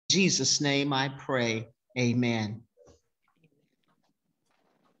Jesus' name I pray, amen.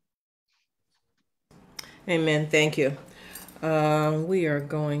 Amen, thank you. We are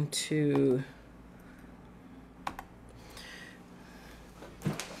going to,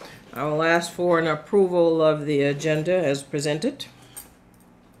 I will ask for an approval of the agenda as presented.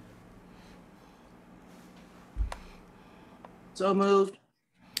 So moved.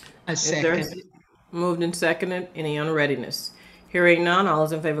 A Is there second. moved and seconded? Any unreadiness? Hearing none, all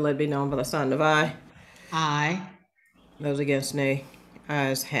those in favor let it be known by the sign of aye. Aye. Those against nay.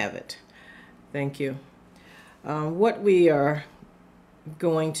 Ayes have it. Thank you. What we are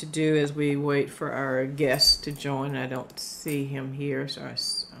going to do as we wait for our guest to join, I don't see him here, so I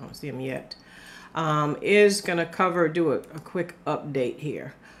don't see him yet, is going to do a quick update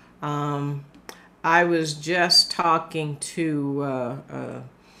here. I was just talking to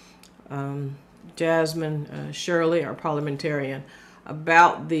Jasmine Shirley, our parliamentarian,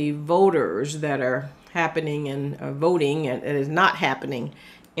 about the voters that are happening and voting, and it is not happening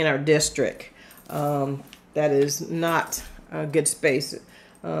in our district. That is not a good space.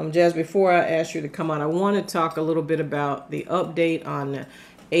 Jazz, before I ask you to come on, I want to talk a little bit about the update on the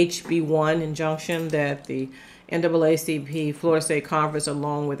HB1 injunction that the NAACP Florida State Conference,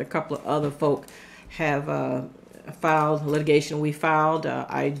 along with a couple of other folk, have filed litigation. We filed.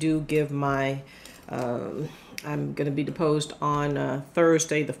 I do give my. I'm going to be deposed on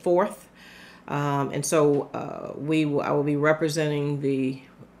Thursday the 4th, and so I will be representing the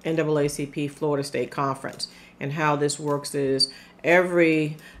NAACP Florida State Conference. And how this works is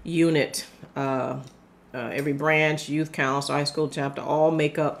every unit, every branch, youth council, high school chapter, all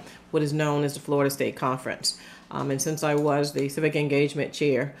make up what is known as the Florida State Conference. And since I was the civic engagement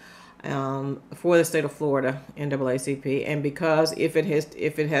chair for the state of Florida, NAACP, and because if it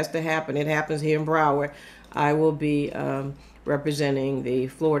has to happen, it happens here in Broward, I will be representing the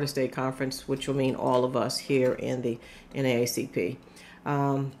Florida State Conference, which will mean all of us here in the NAACP.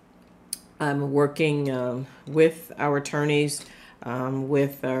 I'm working with our attorneys,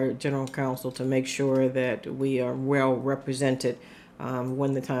 with our general counsel to make sure that we are well represented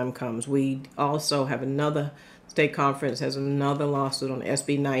when the time comes. We also have another state conference has another lawsuit on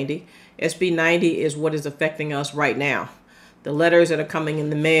SB 90. SB 90 is what is affecting us right now. The letters that are coming in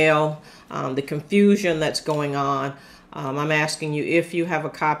the mail, the confusion that's going on. I'm asking you if you have a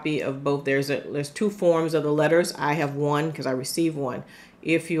copy of both. There's two forms of the letters. I have one because I received one.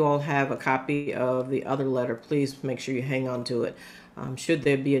 If you all have a copy of the other letter, please make sure you hang on to it. Should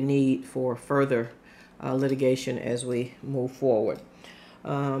there be a need for further litigation as we move forward.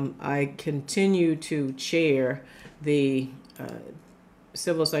 I continue to chair the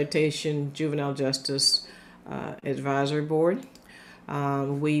Civil Citation Juvenile Justice Advisory Board.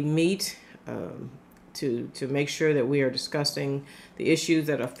 We meet to make sure that we are discussing the issues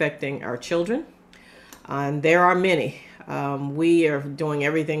that are affecting our children. And there are many. We are doing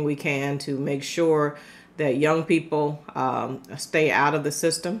everything we can to make sure that young people stay out of the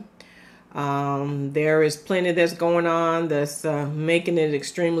system. There is plenty that's going on that's making it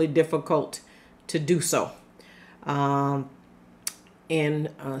extremely difficult to do so.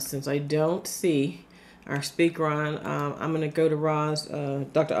 Since I don't see our speaker on, I'm going to go to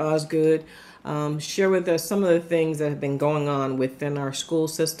Dr. Osgood. Share with us some of the things that have been going on within our school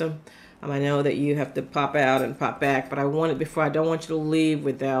system. I know that you have to pop out and pop back, but I don't want you to leave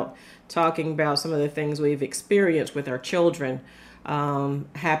without talking about some of the things we've experienced with our children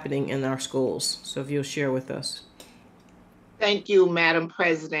happening in our schools. So if you'll share with us. Thank you, Madam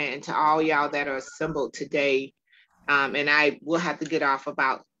President, and to all y'all that are assembled today. And I will have to get off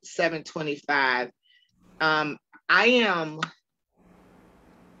about 7:25. I am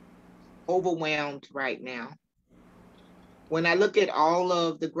overwhelmed right now. When I look at all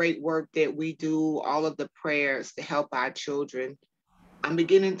of the great work that we do, all of the prayers to help our children, I'm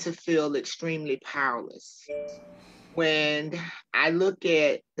beginning to feel extremely powerless. When I look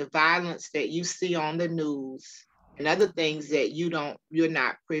at the violence that you see on the news and other things that you're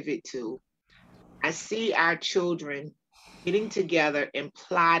not privy to, I see our children getting together and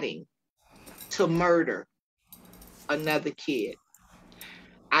plotting to murder another kid.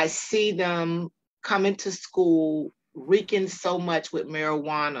 I see them coming to school reeking so much with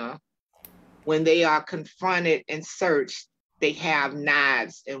marijuana. When they are confronted and searched, they have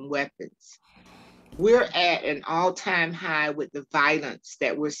knives and weapons. We're at an all-time high with the violence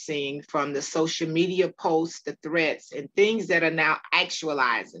that we're seeing from the social media posts, the threats, and things that are now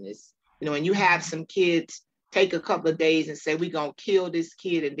actualizing this. And you have some kids take a couple of days and say, we're going to kill this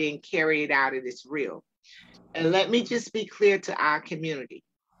kid and then carry it out and it's real. And let me just be clear to our community.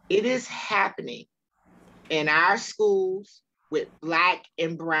 It is happening in our schools, with Black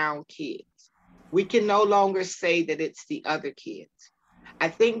and brown kids. We can no longer say that it's the other kids. I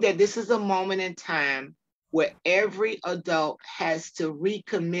think that this is a moment in time where every adult has to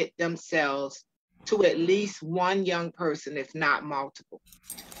recommit themselves to at least one young person, if not multiple.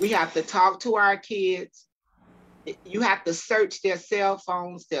 We have to talk to our kids. You have to search their cell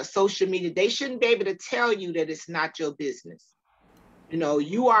phones, their social media. They shouldn't be able to tell you that it's not your business. You know,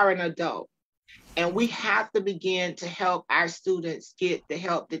 you are an adult. And we have to begin to help our students get the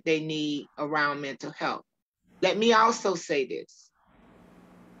help that they need around mental health. Let me also say this.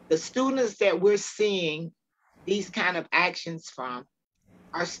 The students that we're seeing these kind of actions from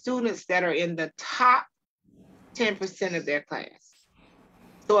are students that are in the top 10% of their class.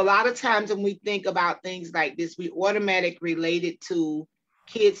 So a lot of times when we think about things like this, we automatically relate it to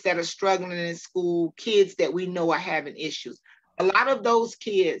kids that are struggling in school, kids that we know are having issues. A lot of those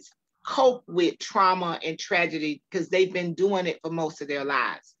kids cope with trauma and tragedy because they've been doing it for most of their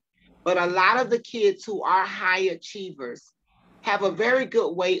lives. But a lot of the kids who are high achievers have a very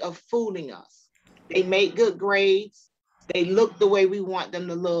good way of fooling us. They make good grades, they look the way we want them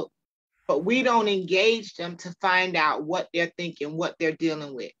to look, but we don't engage them to find out what they're thinking, what they're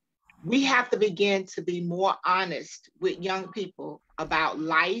dealing with. We have to begin to be more honest with young people about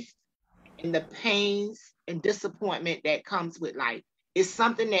life and the pains and disappointment that comes with life. It's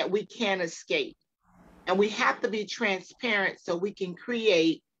something that we can't escape. And we have to be transparent so we can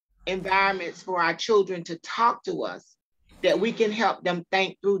create environments for our children to talk to us, that we can help them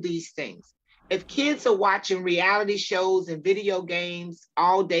think through these things. If kids are watching reality shows and video games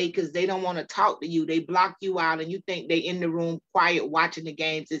all day because they don't want to talk to you, they block you out and you think they in the room quiet watching the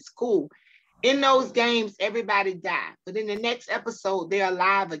games, it's cool. In those games, everybody died. But in the next episode, they're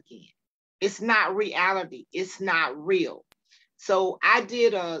alive again. It's not reality. It's not real. So I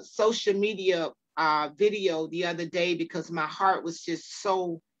did a social media video the other day because my heart was just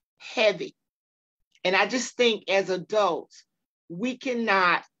so heavy. And I just think as adults, we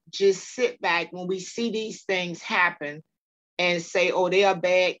cannot just sit back when we see these things happen and say, oh, they're a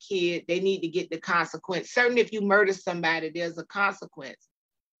bad kid, they need to get the consequence. Certainly if you murder somebody, there's a consequence.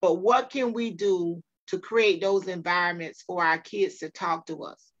 But what can we do to create those environments for our kids to talk to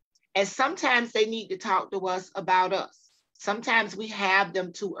us? And sometimes they need to talk to us about us. Sometimes we have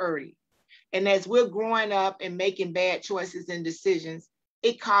them too early. And as we're growing up and making bad choices and decisions,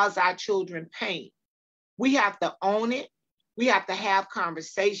 it causes our children pain. We have to own it. We have to have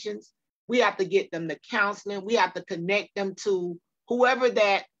conversations. We have to get them to counseling. We have to connect them to whoever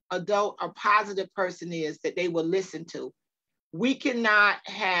that adult or positive person is that they will listen to. We cannot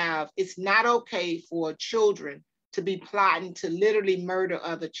have, it's not okay for children to be plotting to literally murder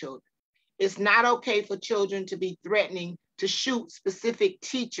other children. It's not okay for children to be threatening to shoot specific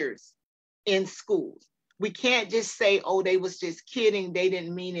teachers in schools. We can't just say, oh, they was just kidding, they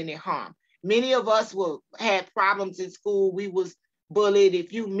didn't mean any harm. Many of us had problems in school. We was bullied.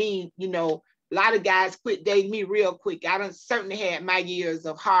 If you mean, you know, a lot of guys quit dating me real quick. I done certainly had my years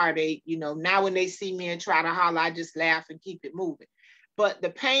of heartache. You know, now when they see me and try to holler, I just laugh and keep it moving. But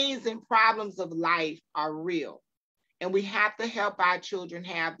the pains and problems of life are real. And we have to help our children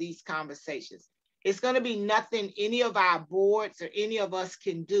have these conversations. It's going to be nothing any of our boards or any of us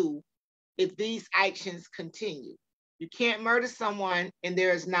can do if these actions continue. You can't murder someone and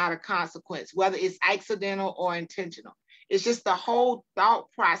there is not a consequence, whether it's accidental or intentional. It's just the whole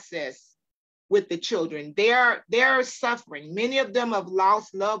thought process with the children. They're suffering. Many of them have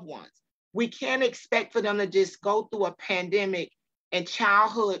lost loved ones. We can't expect for them to just go through a pandemic and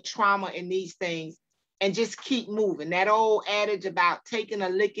childhood trauma and these things and just keep moving. That old adage about taking a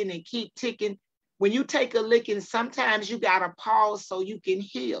licking and keep ticking. When you take a licking, sometimes you gotta pause so you can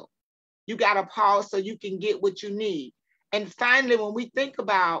heal. You gotta pause so you can get what you need. And finally, when we think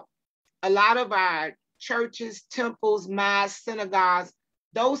about a lot of our churches, temples, mosques, synagogues,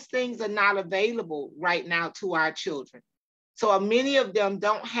 those things are not available right now to our children. So many of them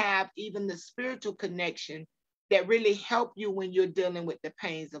don't have even the spiritual connection that really help you when you're dealing with the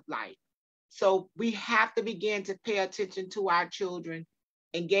pains of life. So we have to begin to pay attention to our children,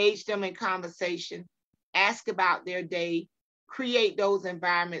 engage them in conversation, ask about their day, create those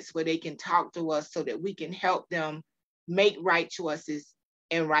environments where they can talk to us so that we can help them make right choices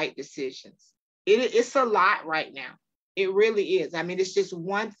and right decisions. It's a lot right now. It really is. I mean, it's just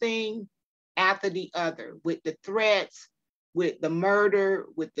one thing after the other, with the threats, with the murder,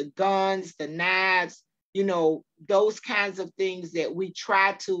 with the guns, the knives, you know, those kinds of things that we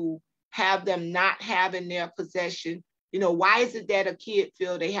try to have them not have in their possession. You know, why is it that a kid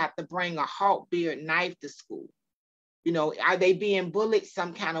feel they have to bring a Hawk beard knife to school? You know, are they being bullied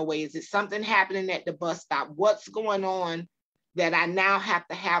some kind of way? Is it something happening at the bus stop? What's going on that I now have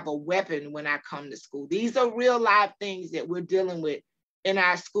to have a weapon when I come to school. These are real life things that we're dealing with in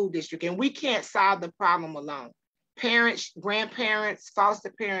our school district, and we can't solve the problem alone. Parents, grandparents,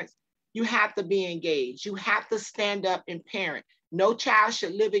 foster parents, you have to be engaged. You have to stand up and parent. No child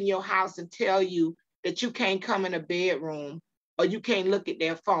should live in your house and tell you that you can't come in a bedroom or you can't look at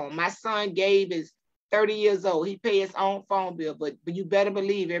their phone. My son Gabe is 30 years old. He pays his own phone bill, but you better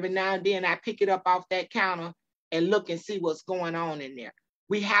believe every now and then I pick it up off that counter and look and see what's going on in there.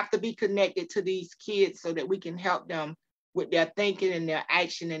 We have to be connected to these kids so that we can help them with their thinking and their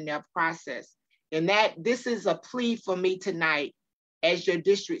action and their process. And that this is a plea for me tonight as your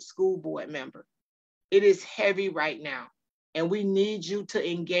district school board member. It is heavy right now, and we need you to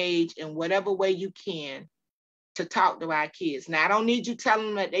engage in whatever way you can to talk to our kids. Now, I don't need you telling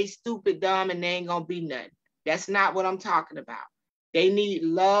them that they stupid, dumb, and they ain't gonna be nothing. That's not what I'm talking about. They need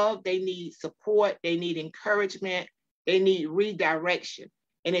love, they need support, they need encouragement, they need redirection.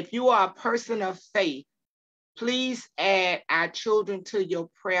 And if you are a person of faith, please add our children to your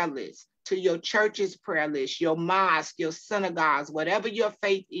prayer list, to your church's prayer list, your mosque, your synagogues, whatever your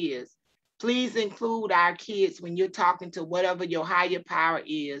faith is. Please include our kids when you're talking to whatever your higher power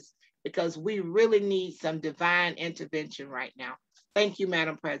is, because we really need some divine intervention right now. Thank you,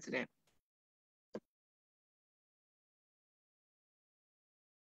 Madam President.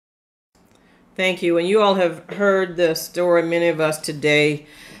 Thank you. And you all have heard the story, many of us today.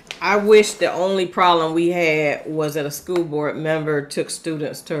 I wish the only problem we had was that a school board member took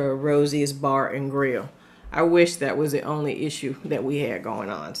students to Rosie's Bar and Grill. I wish that was the only issue that we had going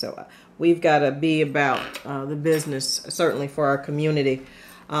on. So we've got to be about the business, certainly for our community,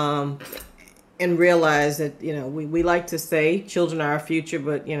 and realize that, you know, we like to say children are our future,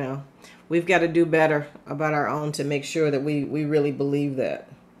 but, you know, we've got to do better about our own to make sure that we really believe that.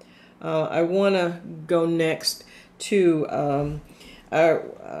 I want to go next to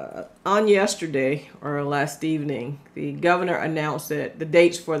on yesterday or last evening, the governor announced that the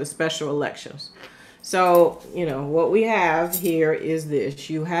dates for the special elections. So, you know, what we have here is this.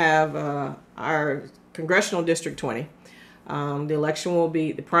 You have our Congressional District 20.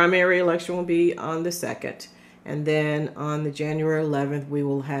 The primary election will be on the 2nd. And then on the January 11th, we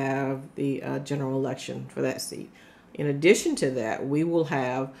will have the general election for that seat. In addition to that, we will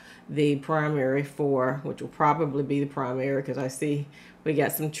have the primary which will probably be the primary, because I see we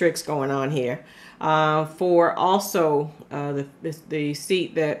got some tricks going on here, for also the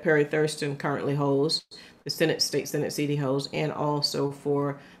seat that Perry Thurston currently holds, the state Senate seat he holds, and also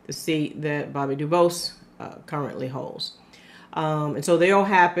for the seat that Bobby Dubose currently holds. And so they'll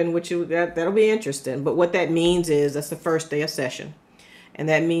happen, that'll be interesting. But what that means is that's the first day of session. And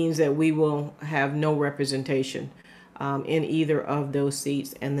that means that we will have no representation in either of those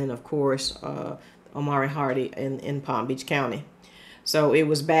seats. And then, of course, Omari Hardy in Palm Beach County. So it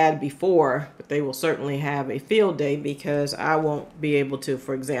was bad before, but they will certainly have a field day, because I won't be able to,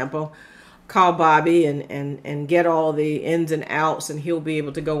 for example, call Bobby and get all the ins and outs, and he'll be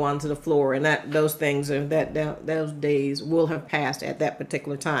able to go onto the floor. And those days will have passed at that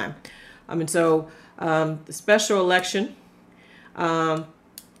particular time. The special election,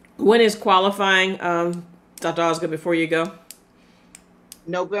 when is qualifying, Dr. Osgood, before you go?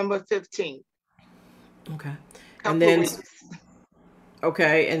 November 15th.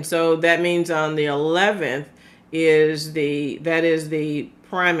 Okay. And so that means on the 11th is the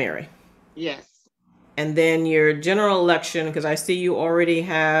primary. Yes. And then your general election, because I see you already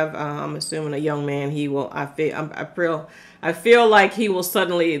have, I'm assuming a young man, I feel like he will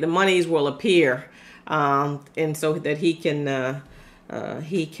suddenly, the monies will appear, and so that he can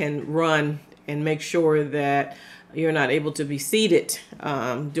run and make sure that you're not able to be seated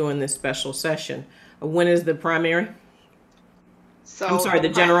during this special session. When is the primary? So I'm sorry, the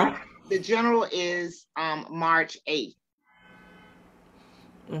general? The general is March 8th.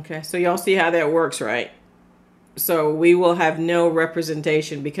 Okay, so y'all see how that works, right? So we will have no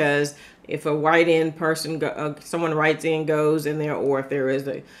representation, because if a write-in person, someone writes in, goes in there, or if there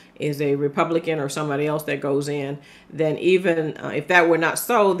is a Republican or somebody else that goes in, then even if that were not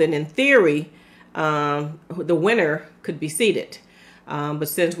so, then in theory, the winner could be seated. But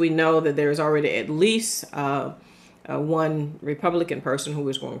since we know that there's already at least one Republican person who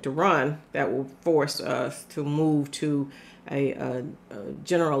is going to run, that will force us to move to a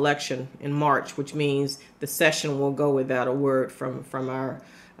general election in March, which means the session will go without a word from our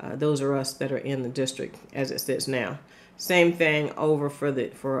those are us that are in the district as it sits now. Same thing over for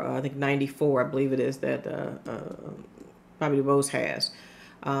I think 94, I believe it is, that Bobby DuBose has.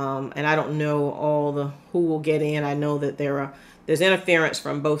 And I don't know who will get in. I know that there's interference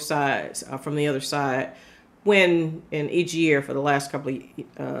from both sides, from the other side, when in each year for the last couple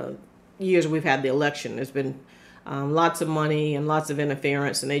of years we've had the election, there's been lots of money and lots of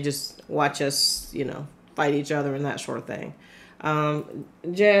interference, and they just watch us, fight each other and that sort of thing.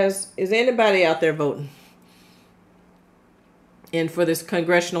 Jazz, is anybody out there voting? And for this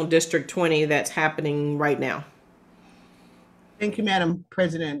Congressional District 20 that's happening right now? Thank you, Madam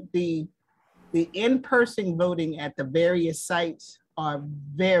President. The in-person voting at the various sites are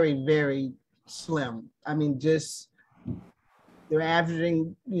very, very slim. I mean, just they're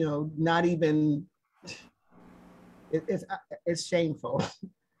averaging, not even, it's shameful.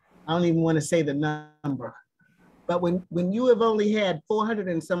 I don't even want to say the number. But when you have only had 400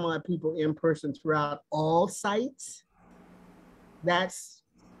 and some odd people in person throughout all sites, that's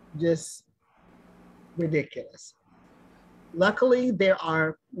just ridiculous. Luckily, there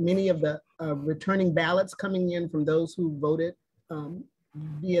are many of the returning ballots coming in from those who voted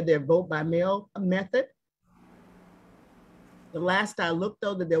via their vote by mail method. The last I looked,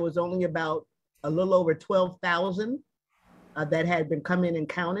 though, that there was only about a little over 12,000 that had been come in and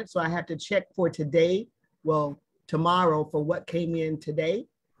counted. So I have to check for today, well, tomorrow for what came in today,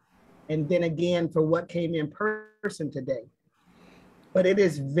 and then again for what came in person today. But it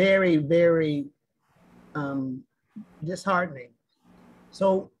is very, very disheartening.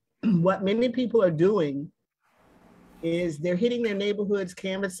 So what many people are doing is they're hitting their neighborhoods,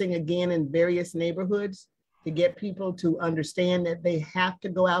 canvassing again in various neighborhoods to get people to understand that they have to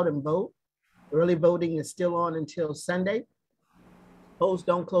go out and vote. Early voting is still on until Sunday. Polls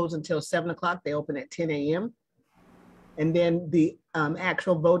don't close until 7 o'clock. They open at 10 a.m. And then the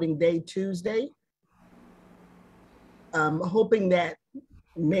actual voting day, Tuesday, hoping that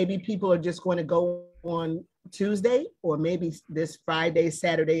maybe people are just going to go on Tuesday or maybe this Friday,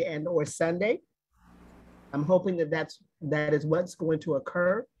 Saturday, and or Sunday. I'm hoping that is what's going to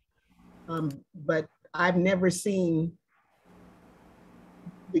occur. But I've never seen,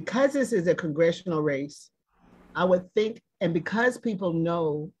 because this is a congressional race, I would think, and because people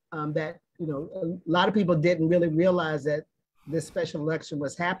know that, a lot of people didn't really realize that this special election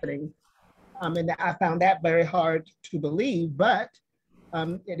was happening. And I found that very hard to believe, but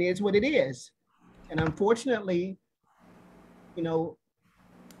it is what it is. And unfortunately, we're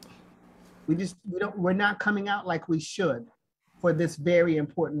not coming out like we should for this very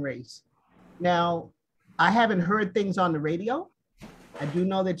important race. Now, I haven't heard things on the radio. I do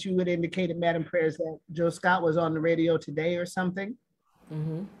know that you had indicated, Madam Prayers, that Joe Scott was on the radio today or something.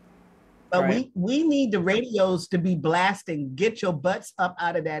 Mm-hmm. But right. we need the radios to be blasting. Get your butts up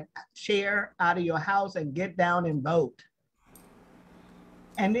out of that chair, out of your house, and get down and vote.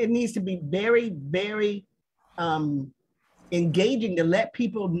 And it needs to be very, very engaging to let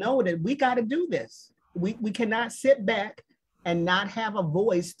people know that we got to do this. We cannot sit back and not have a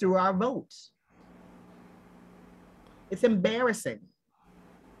voice through our votes. It's embarrassing.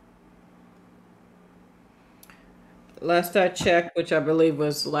 Last I checked, which I believe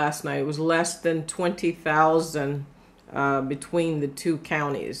was last night, it was less than 20,000 between the two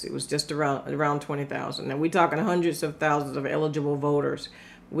counties. It was just around 20,000. Now we're talking hundreds of thousands of eligible voters.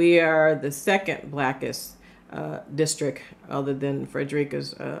 We are the second blackest district, other than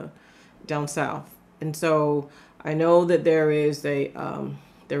Frederica's down south. And so I know that there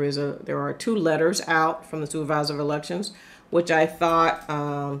are 2 letters out from the supervisor of elections, which I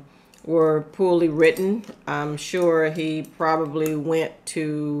thought were poorly written. I'm sure he probably went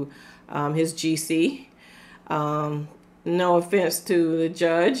to his GC. No offense to the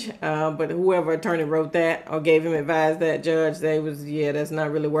judge, but whoever attorney wrote that or gave him advice, that judge, that's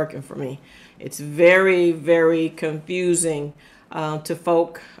not really working for me. It's very, very confusing to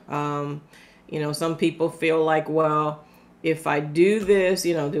folk. Some people feel like, well, if I do this,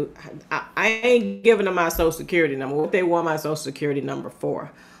 I ain't giving them my social security number. What they want my social security number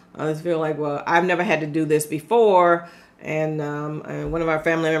for? I just feel like, well, I've never had to do this before. And one of our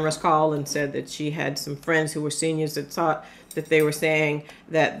family members called and said that she had some friends who were seniors that thought that they were saying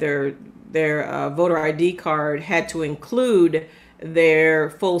that their voter ID card had to include their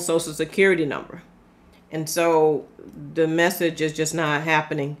full social security number. And so the message is just not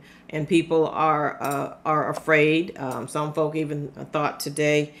happening. And people are afraid. Some folk even thought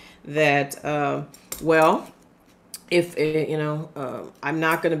today that, if I'm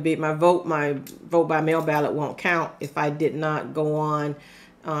not going to be, my vote by mail ballot won't count if I did not go on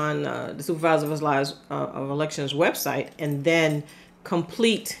the supervisor of elections website and then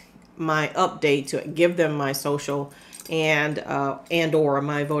complete my update to give them my social and or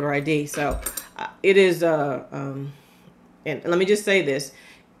my voter ID. So it is and let me just say this.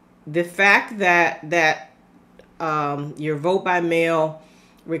 The fact that your vote by mail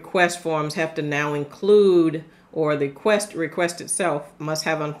request forms have to now include, or the request itself must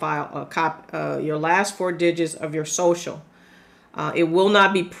have on file a copy, your last 4 digits of your social. It will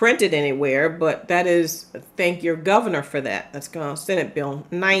not be printed anywhere, but that is, thank your governor for that. That's Senate Bill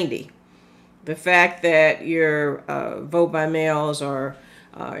 90. The fact that your vote by mails are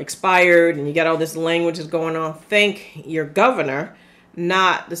expired and you got all this language that's going on, thank your governor,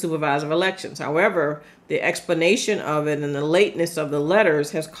 not the supervisor of elections. However, the explanation of it and the lateness of the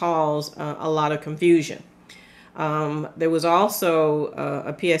letters has caused a lot of confusion. There was also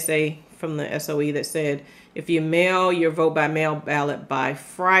a PSA from the SOE that said, if you mail your vote by mail ballot by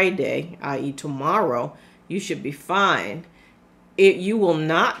Friday, i.e. tomorrow, you should be fine. You will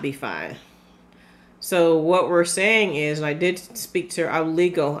not be fine. So what we're saying is, and I did speak to our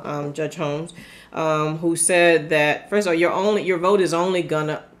legal Judge Holmes, who said that, first of all, your vote is only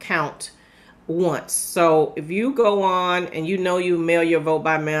gonna count once. So if you go on and you know you mail your vote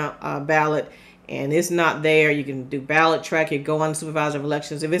by mail ballot and it's not there, you can do ballot track. You go on supervisor of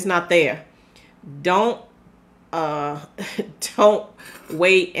elections. If it's not there, don't don't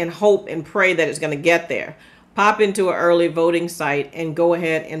wait and hope and pray that it's going to get there. Pop into an early voting site and go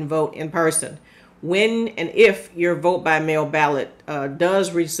ahead and vote in person. When and if your vote by mail ballot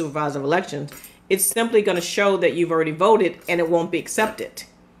does reach supervisor of elections, it's simply going to show that you've already voted and it won't be accepted.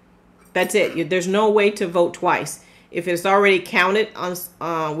 That's it. There's no way to vote twice. If it's already counted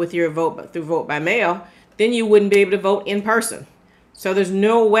on with your vote through vote by mail, then you wouldn't be able to vote in person. So there's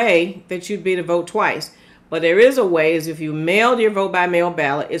no way that you'd be able to vote twice. But there is a way, is if you mailed your vote by mail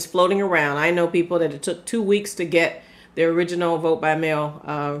ballot, it's floating around. I know people that it took 2 weeks to get their original vote by mail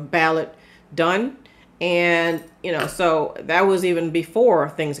ballot done. And, so that was even before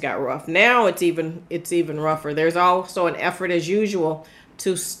things got rough. Now it's even rougher. There's also an effort, as usual,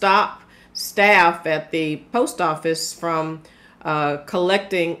 to stop staff at the post office from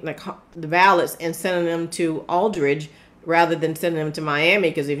collecting the ballots and sending them to Aldridge rather than sending them to Miami,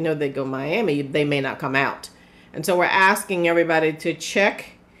 because if they go Miami, they may not come out. And so we're asking everybody to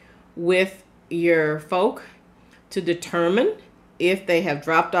check with your folk to determine if they have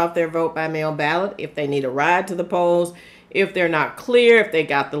dropped off their vote by mail ballot, if they need a ride to the polls, if they're not clear, if they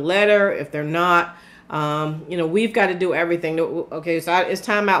got the letter, if they're not. We've got to do everything. Okay, so it's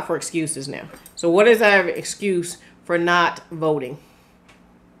time out for excuses now. So what is our excuse for not voting?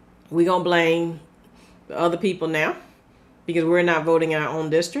 We gonna blame the other people now because we're not voting in our own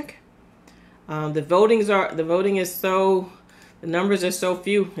district. The numbers are so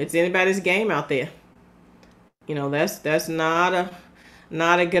few. It's anybody's game out there. That's not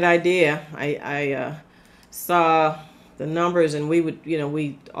a good idea. I saw the numbers, and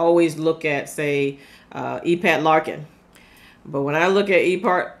we always look at, say, EPAT Larkin. But when I look at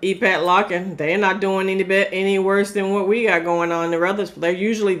EPAT Larkin, they're not doing any worse than what we got going on. The others, they're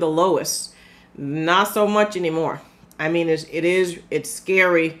usually the lowest. Not so much anymore. I mean, it's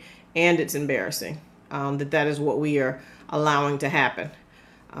scary and it's embarrassing that is what we are allowing to happen.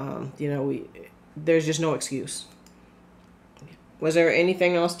 There's just no excuse. Was there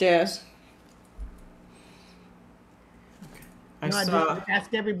anything else, Jazz? I just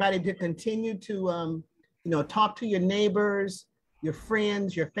ask everybody to continue to, talk to your neighbors, your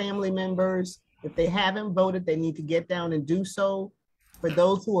friends, your family members. If they haven't voted, they need to get down and do so. For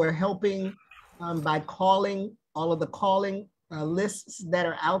those who are helping by calling, all of the calling lists that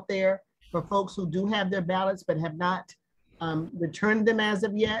are out there for folks who do have their ballots but have not returned them as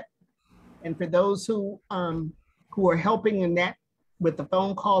of yet. And for those who are helping in that with the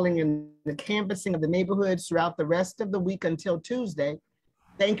phone calling and the canvassing of the neighborhoods throughout the rest of the week until Tuesday,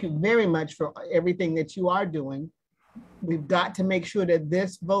 thank you very much for everything that you are doing. We've got to make sure that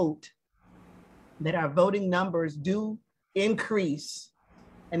this vote, that our voting numbers do increase,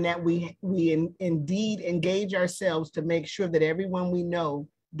 and that we indeed engage ourselves to make sure that everyone we know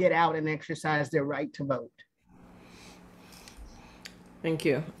get out and exercise their right to vote. Thank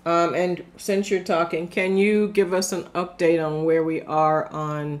you. And since you're talking, can you give us an update on where we are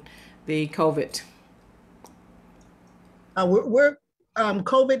on the COVID? We're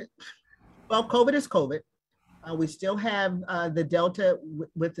COVID. Well, COVID is COVID. We still have the Delta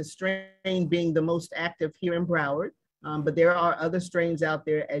with the strain being the most active here in Broward, but there are other strains out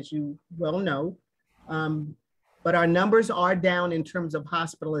there, as you well know. But our numbers are down in terms of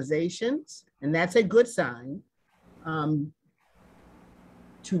hospitalizations, and that's a good sign.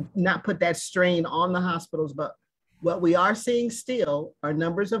 To not put that strain on the hospitals, but what we are seeing still are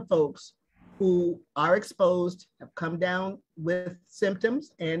numbers of folks who are exposed, have come down with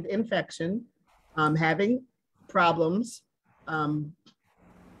symptoms and infection, having problems. We're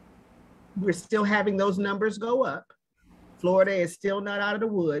still having those numbers go up. Florida is still not out of the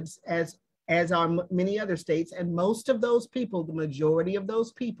woods, as are many other states. And most of those people, the majority of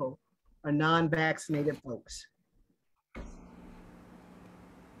those people, are non-vaccinated folks.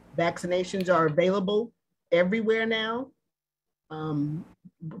 Vaccinations are available everywhere now.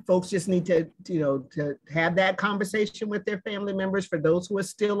 Folks just need to have that conversation with their family members. For those who are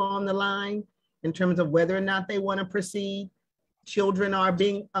still on the line, in terms of whether or not they want to proceed, children are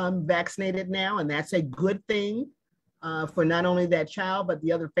being vaccinated now, and that's a good thing for not only that child, but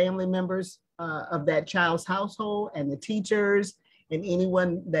the other family members of that child's household, and the teachers, and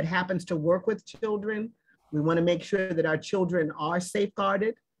anyone that happens to work with children. We want to make sure that our children are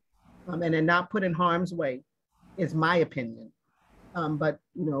safeguarded and are not put in harm's way, is my opinion. But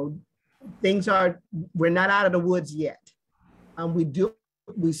we're not out of the woods yet.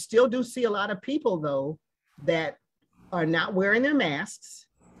 We still do see a lot of people though that are not wearing their masks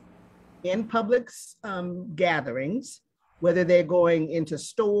in public gatherings, whether they're going into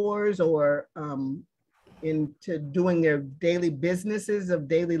stores or into doing their daily businesses of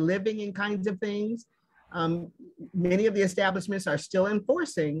daily living and kinds of things. Many of the establishments are still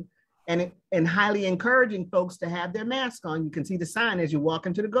enforcing and highly encouraging folks to have their mask on. You can see the sign as you walk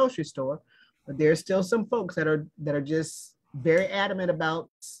into the grocery store, but there's still some folks that are just very adamant about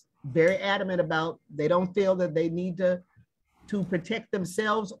they don't feel that they need to protect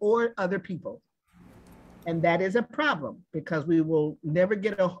themselves or other people. And that is a problem, because we will never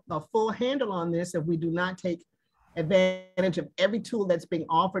get a full handle on this if we do not take advantage of every tool that's being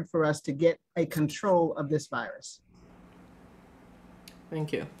offered for us to get a control of this virus.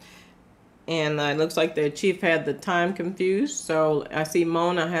 Thank you. And it looks like the chief had the time confused. So I see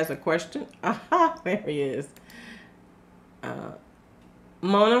Mona has a question. Aha, there he is.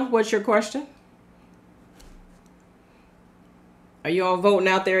 Mona, what's your question? Are you all voting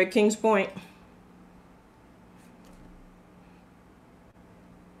out there at Kings Point?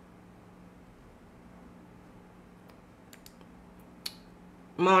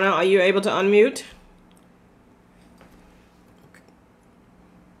 Mona, are you able to unmute?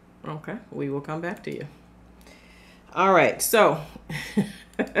 Okay, we will come back to you. All right, so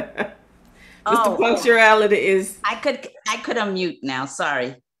Mr. Punctuality is... I could unmute now,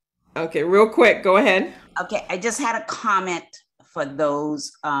 sorry. Okay, real quick, go ahead. Okay, I just had a comment for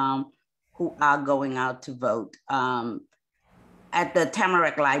those who are going out to vote. At the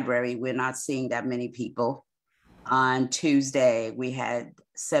Tamarack Library, we're not seeing that many people. On Tuesday, we had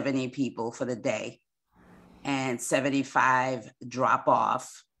 70 people for the day and 75 drop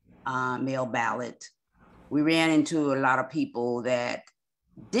off mail ballot. We ran into a lot of people that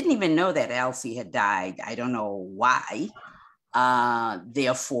didn't even know that Elsie had died. I don't know why.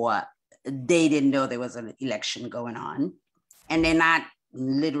 Therefore, they didn't know there was an election going on. And they're not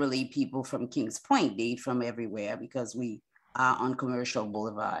literally people from Kings Point, they're from everywhere because we are on Commercial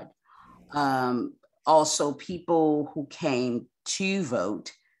Boulevard. Also, people who came to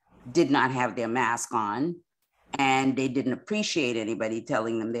vote did not have their mask on, and they didn't appreciate anybody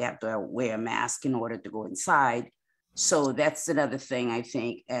telling them they have to wear a mask in order to go inside. So that's another thing I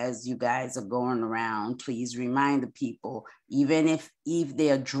think, as you guys are going around, please remind the people, even if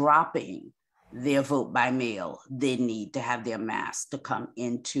they're dropping their vote by mail, they need to have their mask to come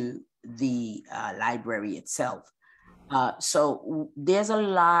into the library itself. So there's a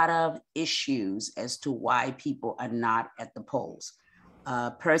lot of issues as to why people are not at the polls.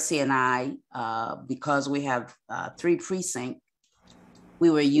 Percy and I, because we have 3 precincts, we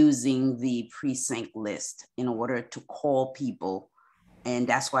were using the precinct list in order to call people. And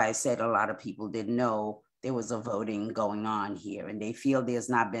that's why I said a lot of people didn't know there was a voting going on here, and they feel there's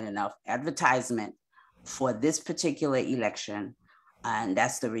not been enough advertisement for this particular election. And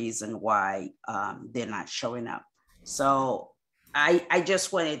that's the reason why they're not showing up. So I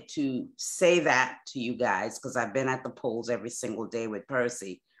just wanted to say that to you guys, because I've been at the polls every single day with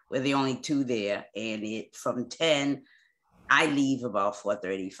Percy. We're the only 2 there, and from 10, I leave about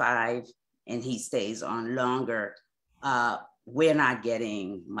 4:35, and he stays on longer. We're not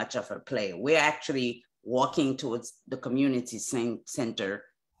getting much of a play. We're actually walking towards the community center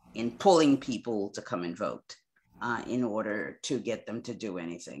and pulling people to come and vote in order to get them to do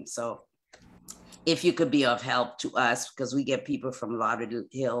anything. So if you could be of help to us, because we get people from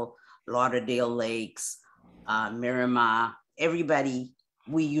Lauderdale, Lauderdale Lakes, Miramar, everybody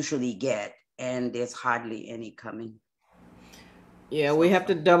we usually get, and there's hardly any coming. Yeah, we have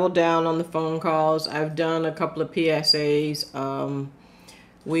to double down on the phone calls. I've done a couple of PSAs.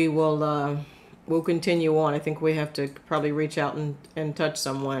 We'll continue on. I think we have to probably reach out and touch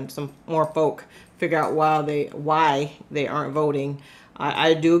some more folk, figure out why they aren't voting.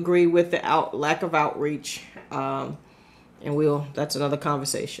 I do agree with the lack of outreach. And that's another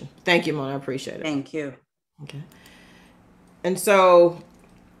conversation. Thank you, Mona. I appreciate it. Thank you. Okay. And so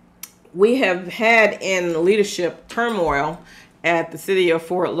we have had in leadership turmoil at the city of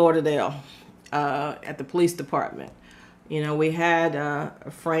Fort Lauderdale, at the police department. You know, we had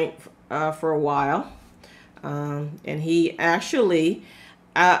Frank for a while, and he actually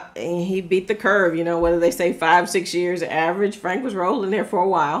he beat the curve. You know, whether they say 5-6 years average, Frank was rolling there for a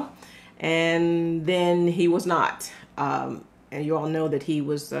while, and then he was not. And you all know that he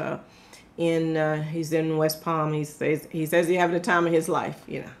was he's in West Palm. He says he's having the time of his life.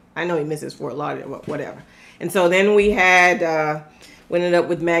 You know, I know he misses Fort Lauderdale, whatever. And so then we ended up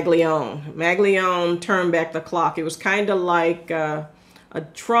with Maglione. Maglione turned back the clock. It was kind of like a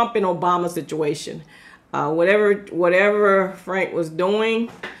Trump and Obama situation. Whatever Frank was doing,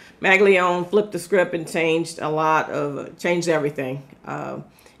 Maglione flipped the script and changed everything.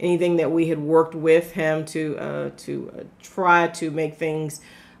 Anything that we had worked with him to try to make things,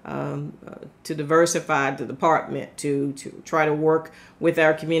 to diversify the department, to try to work with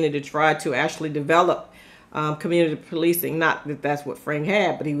our community, to try to actually develop community policing. Not that that's what Frank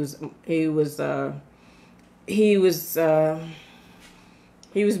had, but he was being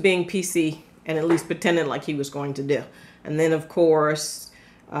PC and at least pretending like he was going to do. And then of course,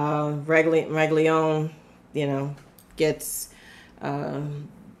 Maglione, you know, gets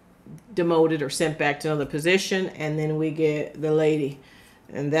demoted or sent back to another position, and then we get the lady,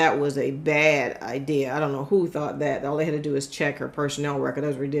 and that was a bad idea. I don't know who thought that. All they had to do is check her personnel record. That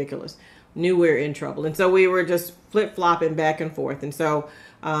was ridiculous. Knew we were in trouble, and so we were just flip-flopping back and forth. And so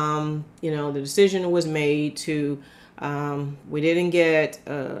you know, the decision was made to we didn't get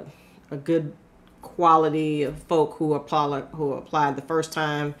a good quality of folk who applied the first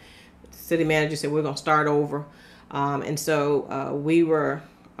time. The city manager said we're going to start over, and so we were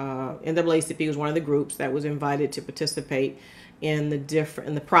NAACP was one of the groups that was invited to participate in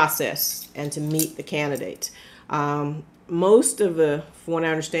the process and to meet the candidates. From what I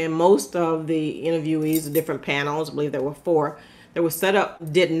understand, most of the interviewees, the different panels, I believe there were 4, that were set up,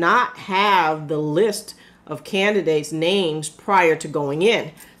 did not have the list of candidates' names prior to going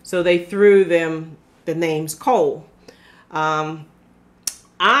in. So they threw them the names cold. I,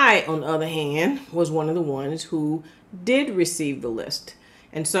 on the other hand, was one of the ones who did receive the list.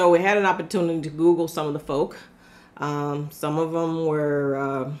 And so we had an opportunity to Google some of the folk. Some of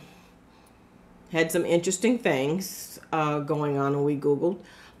them had some interesting things going on when we Googled.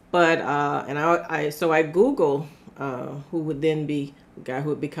 But, so I Googled who would then be the guy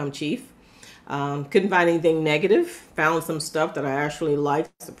who would become chief. Couldn't find anything negative. Found some stuff that I actually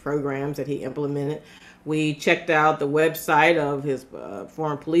liked, the programs that he implemented. We checked out the website of his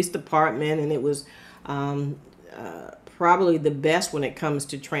foreign police department, and it was probably the best when it comes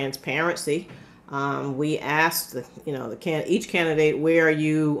to transparency. We asked each candidate, where are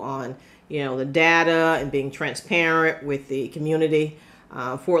you on the data and being transparent with the community.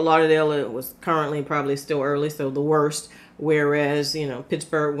 Fort Lauderdale, it was currently probably still early, so the worst, whereas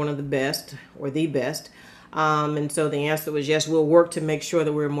Pittsburgh, one of the best or the best. And so the answer was yes, we'll work to make sure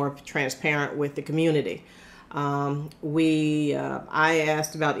that we're more transparent with the community. I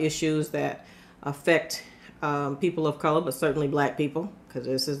asked about issues that affect people of color, but certainly Black people, because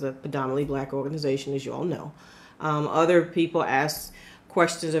this is a predominantly Black organization, as you all know. Other people asked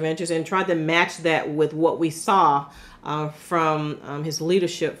questions of interest and tried to match that with what we saw from his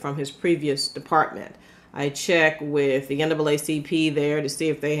leadership from his previous department. I checked with the NAACP there to see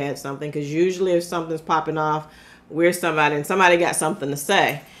if they had something, because usually if something's popping off, we're somebody and somebody got something to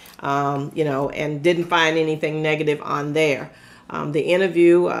say, and didn't find anything negative on there. The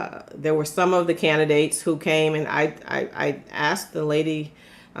interview, there were some of the candidates who came, and I asked the lady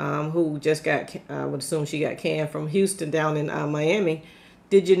who just got, I would assume she got canned from Houston down in Miami,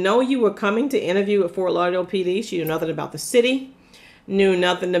 did you know you were coming to interview at Fort Lauderdale PD? She knew nothing about the city, knew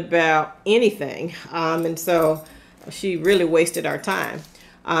nothing about anything, and so she really wasted our time.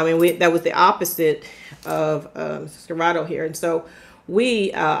 That was the opposite of Scirotto here, and so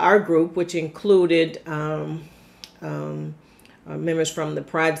our group, which included members from the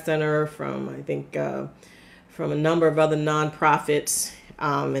Pride Center, from a number of other nonprofits,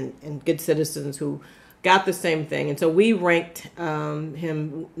 and good citizens who got the same thing. And so we ranked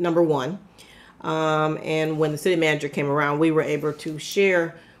him number 1. And when the city manager came around, we were able to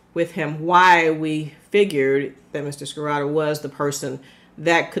share with him why we figured that Mr. Scirotto was the person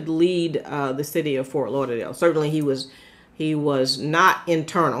that could lead the city of Fort Lauderdale. Certainly he was not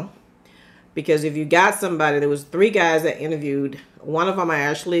internal, because if you got somebody, there was 3 guys that interviewed. One of them,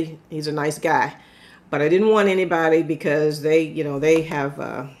 he's a nice guy, but I didn't want anybody because they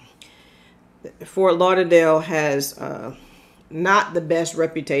have, Fort Lauderdale has not the best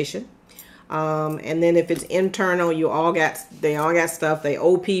reputation. And then if it's internal, they all got stuff. They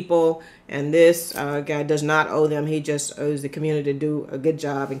owe people, and this guy does not owe them. He just owes the community to do a good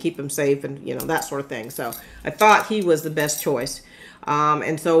job and keep them safe, and that sort of thing. So I thought he was the best choice.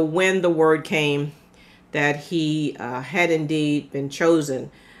 And so when the word came that he had indeed been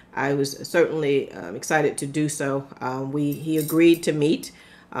chosen, I was certainly excited to do so. He agreed to meet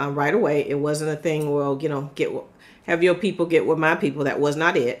right away. It wasn't a thing, well, have your people get with my people. That was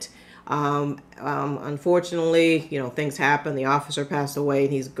not it. Unfortunately, things happen. The officer passed away,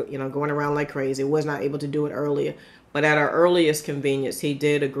 and he's, going around like crazy. Was not able to do it earlier, but at our earliest convenience, he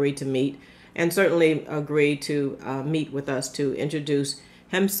did agree to meet, and certainly agreed to meet with us to introduce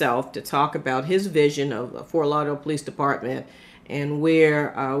himself, to talk about his vision of the Fort Lauderdale Police Department and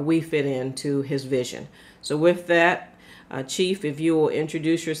where we fit into his vision. So with that, Chief, if you will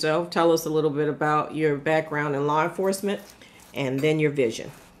introduce yourself, tell us a little bit about your background in law enforcement, and then your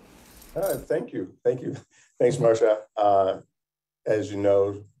vision. Thank you. Thanks, Marsha. As you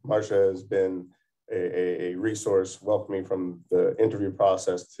know, Marsha has been a resource welcoming from the interview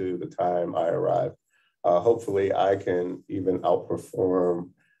process to the time I arrived. Hopefully, I can even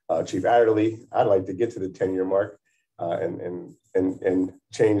outperform Chief Adderley. I'd like to get to the 10-year mark and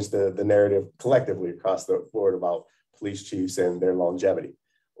change the narrative collectively across the board about police chiefs and their longevity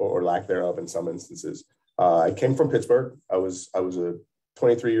or lack thereof in some instances. I came from Pittsburgh. I was a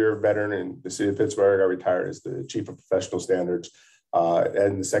 23-year veteran in the city of Pittsburgh. I retired as the chief of professional standards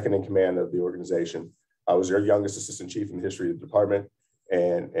and the second in command of the organization. I was their youngest assistant chief in the history of the department.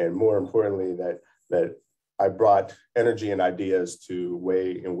 And more importantly, that I brought energy and ideas to the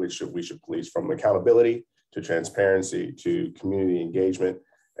way in which we should police, from accountability to transparency to community engagement.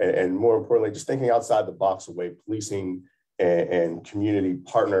 And more importantly, just thinking outside the box of way policing and community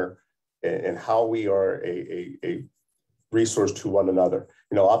partner and how we are a resource to one another.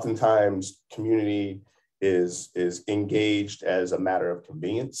 Oftentimes community is engaged as a matter of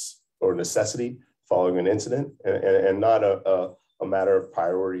convenience or necessity following an incident, and not a matter of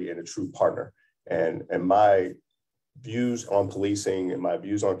priority and a true partner. And my views on policing and my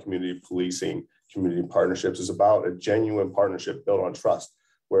views on community policing, community partnerships, is about a genuine partnership built on trust,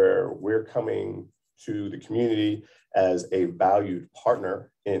 where we're coming to the community as a valued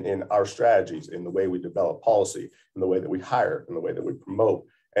partner in our strategies, in the way we develop policy, in the way that we hire, in the way that we promote,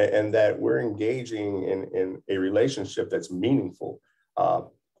 and that we're engaging in a relationship that's meaningful.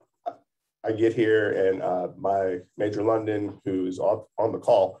 I get here and my Major London, who is on the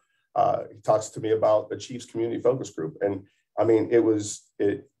call, he talks to me about the Chiefs Community Focus Group. And I mean,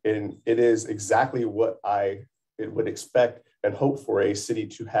 it is exactly what I would expect and hope for a city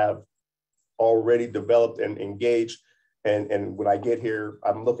to have already developed and engaged. And when I get here,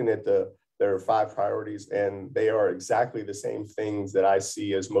 I'm looking at their 5 priorities, and they are exactly the same things that I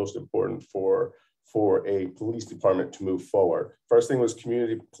see as most important for a police department to move forward. First thing was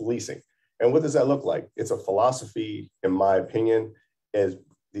community policing. And what does that look like? It's a philosophy, in my opinion, as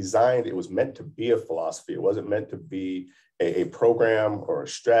designed. It was meant to be a philosophy. It wasn't meant to be a program or a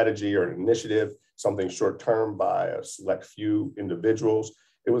strategy or an initiative, something short-term by a select few individuals.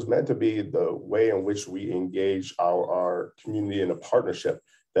 It was meant to be the way in which we engage our community in a partnership,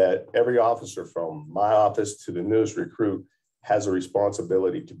 that every officer, from my office to the newest recruit, has a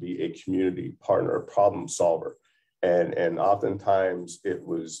responsibility to be a community partner, a problem solver. And oftentimes it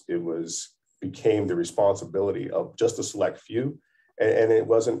became the responsibility of just a select few. And it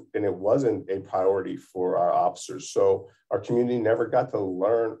wasn't a priority for our officers. So our community never got to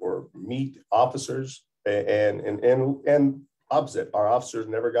learn or meet officers, and opposite, our officers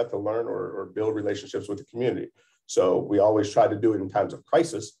never got to learn or build relationships with the community. So we always try to do it in times of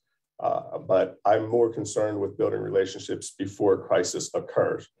crisis, but I'm more concerned with building relationships before crisis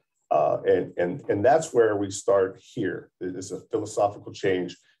occurs. And that's where we start here. It's a philosophical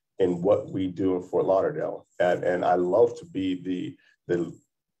change in what we do in Fort Lauderdale. And I love to be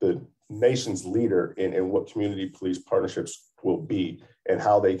the nation's leader in what community police partnerships will be and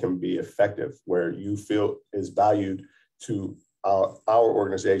how they can be effective, where you feel is valued to our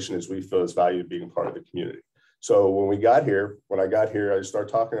organization as we feel is valued being part of the community. So when I got here, I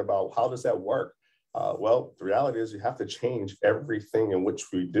started talking about how does that work? Well, the reality is you have to change everything in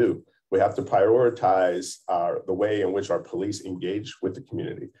which we do. We have to prioritize the way in which our police engage with the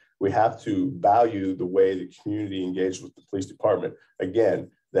community. We have to value the way the community engages with the police department. Again,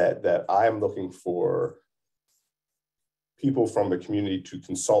 that I am looking for people from the community to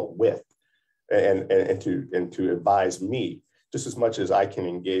consult with and to advise me just as much as I can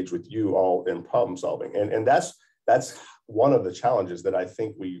engage with you all in problem solving. And that's one of the challenges that I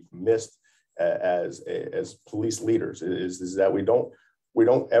think we've missed as police leaders is that we don't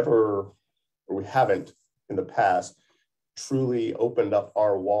ever, or we haven't in the past, truly opened up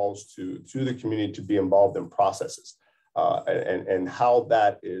our walls to the community to be involved in processes, and how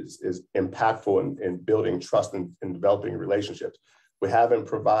that is impactful in building trust and developing relationships. We haven't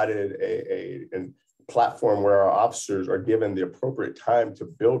provided a platform where our officers are given the appropriate time to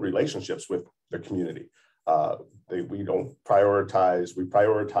build relationships with the community. We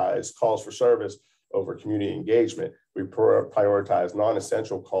prioritize calls for service over community engagement. We prioritize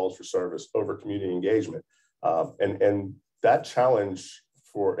non-essential calls for service over community engagement. And that challenge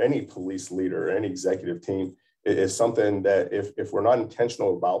for any police leader, any executive team, is something that if we're not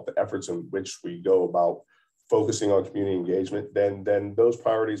intentional about the efforts in which we go about focusing on community engagement, then those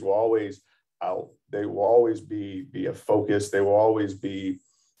priorities will always they will always be a focus. They will always be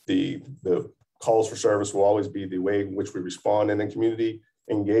the calls for service will always be the way in which we respond, and then community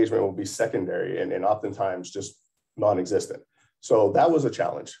engagement will be secondary and oftentimes just non-existent. So that was a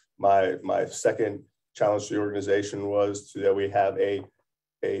challenge. My second challenge to the organization was that we have a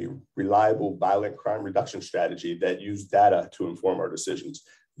reliable violent crime reduction strategy that used data to inform our decisions,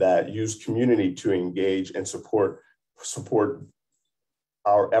 that used community to engage and support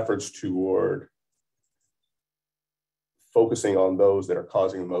our efforts toward focusing on those that are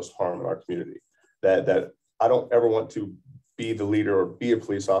causing the most harm in our community. That I don't ever want to be the leader or be a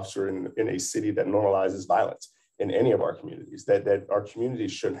police officer in a city that normalizes violence in any of our communities, that our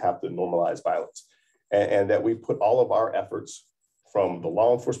communities shouldn't have to normalize violence, and that we put all of our efforts from the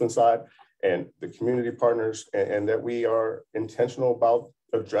law enforcement side and the community partners, and that we are intentional about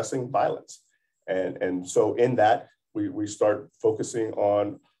addressing violence. And so in that, we start focusing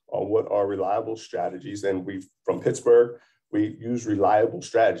on what are reliable strategies. And from Pittsburgh, we use reliable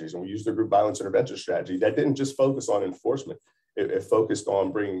strategies, and we use the group violence intervention strategy that didn't just focus on enforcement. It focused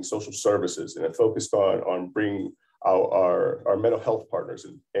on bringing social services, and it focused on bringing our mental health partners,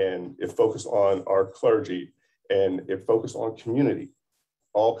 and it focused on our clergy, and it focused on community,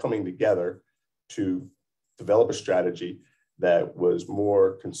 all coming together to develop a strategy that was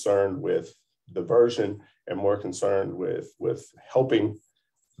more concerned with diversion and more concerned with helping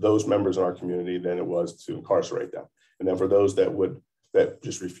those members in our community than it was to incarcerate them. And then for those that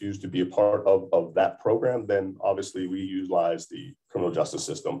just refuse to be a part of that program, then obviously we utilize the criminal justice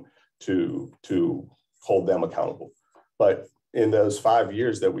system to hold them accountable. But in those 5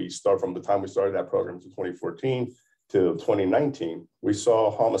 years that we start from the time we started that program to 2014 to 2019, we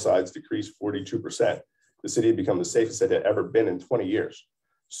saw homicides decrease 42%. The city had become the safest it had ever been in 20 years.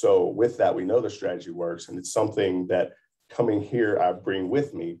 So with that, we know the strategy works, and it's something that coming here I bring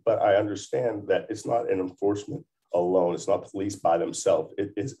with me, but I understand that it's not an enforcement alone. It's not police by themselves.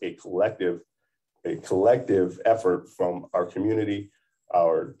 It is a collective effort from our community,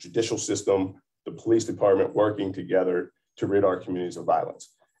 our judicial system, the police department working together to rid our communities of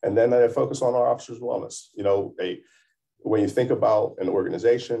violence. And then I focus on our officers' wellness. You know, when you think about an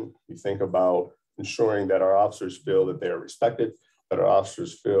organization, you think about ensuring that our officers feel that they are respected, that our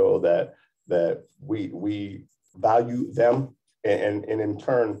officers feel that we value them, and in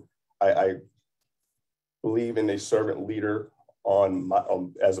turn, I believe in a servant leader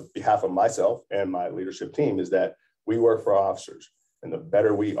as a behalf of myself and my leadership team, is that we work for our officers, and the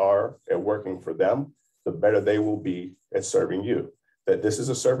better we are at working for them, the better they will be at serving you. That this is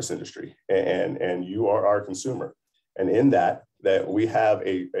a service industry, and you are our consumer, and in that we have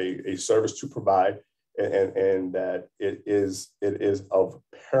a service to provide, and that it is of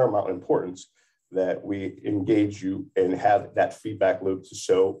paramount importance that we engage you and have that feedback loop to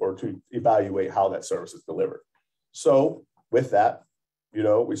show or to evaluate how that service is delivered. So with that, you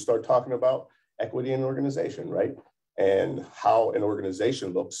know, we start talking about equity in an organization, right? And how an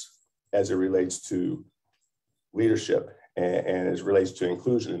organization looks as it relates to leadership and as it relates to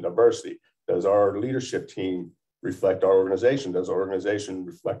inclusion and diversity. Does our leadership team reflect our organization? Does our organization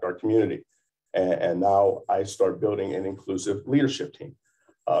reflect our community? And now I start building an inclusive leadership team.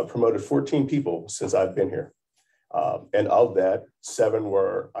 Promoted 14 people since I've been here. And of that, 7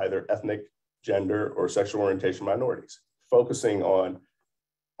 were either ethnic, gender, or sexual orientation minorities, focusing on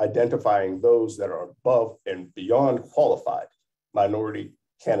identifying those that are above and beyond qualified minority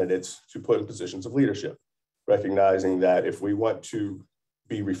candidates to put in positions of leadership, recognizing that if we want to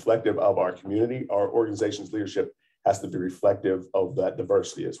be reflective of our community, our organization's leadership has to be reflective of that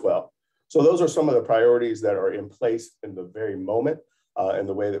diversity as well. So those are some of the priorities that are in place in the very moment, and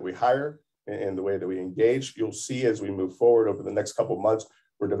the way that we hire and the way that we engage. You'll see as we move forward over the next couple of months,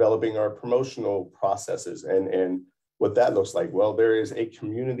 we're developing our promotional processes and what that looks like. Well, there is a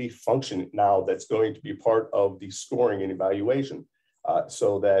community function now that's going to be part of the scoring and evaluation.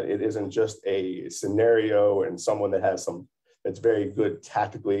 so that it isn't just a scenario and someone that has that's very good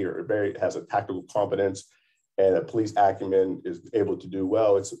tactically or has a tactical competence and a police acumen is able to do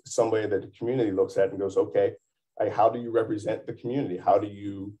well. It's some way that the community looks at and goes, okay, how do you represent the community? What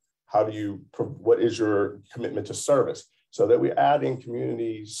is your commitment to service? So that we add in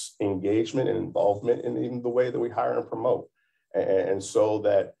community's engagement and involvement in even the way that we hire and promote. And so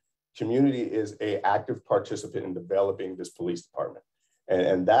that community is an active participant in developing this police department.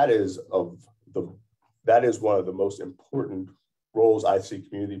 And that is one of the most important roles I see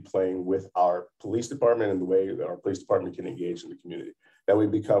community playing with our police department and the way that our police department can engage in the community, that we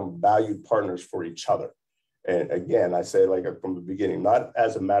become valued partners for each other. And again, I say like from the beginning, not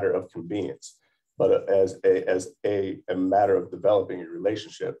as a matter of convenience, but as a matter of developing a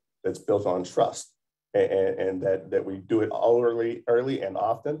relationship that's built on trust, and that we do it all early and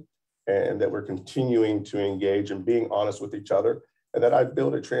often, and that we're continuing to engage and being honest with each other, and that I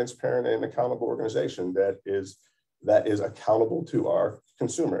build a transparent and accountable organization that is accountable to our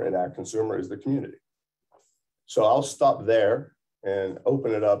consumer, and our consumer is the community. So I'll stop there and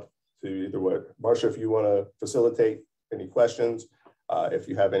open it up to either Marsha, if you want to facilitate any questions. If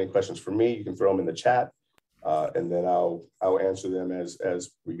you have any questions for me, you can throw them in the chat, and then I'll answer them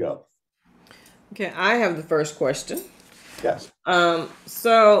as we go. Okay, I have the first question. Yes.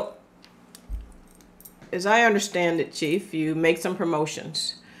 So, as I understand it, Chief, you make some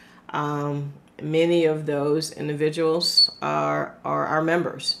promotions. Many of those individuals are our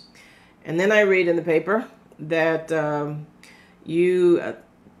members, and then I read in the paper that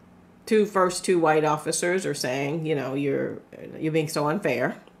first two white officers are saying, you're being so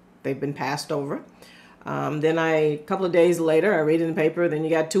unfair. They've been passed over. Then a couple of days later, I read in the paper, then you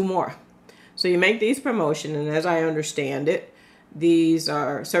got two more. So you make these promotions, and as I understand it, these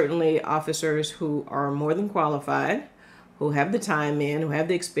are certainly officers who are more than qualified, who have the time who have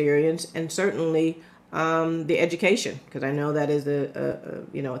the experience, and certainly the education, because I know that is a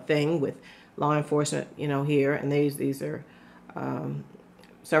thing with law enforcement, here, and these are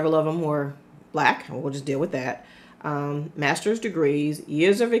several of them were Black, and we'll just deal with that. Master's degrees,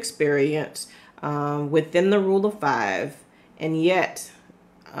 years of experience within the rule of 5, and yet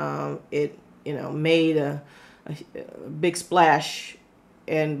it made a big splash,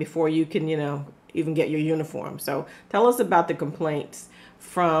 and before you can even get your uniform. So tell us about the complaints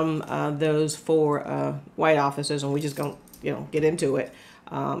from those 4 white officers, and we just gonna get into it.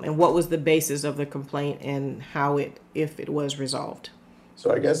 And what was the basis of the complaint, and how if it was resolved?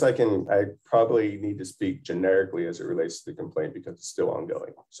 So I guess I probably need to speak generically as it relates to the complaint because it's still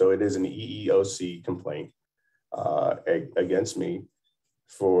ongoing. So it is an EEOC complaint against me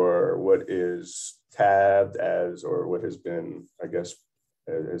for what is tabbed as, or what has been, I guess,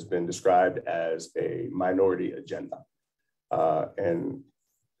 has been described as a minority agenda. And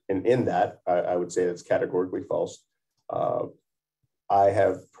in that, I would say that's categorically false. I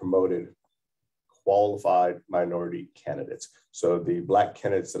have promoted qualified minority candidates. So the Black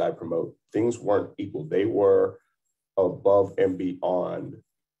candidates that I promote, things weren't equal. They were above and beyond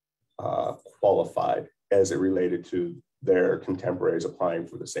qualified as it related to their contemporaries applying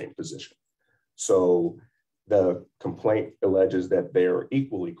for the same position. So the complaint alleges that they are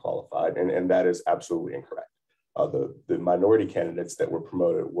equally qualified, and that is absolutely incorrect. The minority candidates that were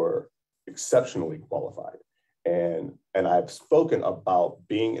promoted were exceptionally qualified. And I've spoken about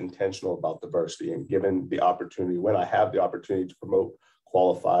being intentional about diversity, and given the opportunity, when I have the opportunity to promote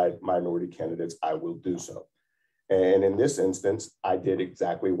qualified minority candidates, I will do so. And in this instance, I did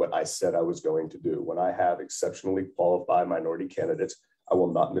exactly what I said I was going to do. When I have exceptionally qualified minority candidates, I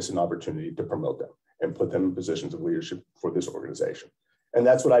will not miss an opportunity to promote them and put them in positions of leadership for this organization. And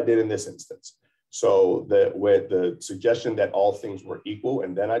that's what I did in this instance. So with the suggestion that all things were equal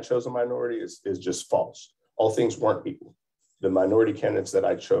and then I chose a minority is just false. All things weren't equal. The minority candidates that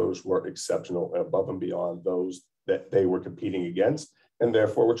I chose were exceptional and above and beyond those that they were competing against, and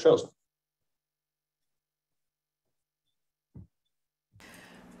therefore were chosen.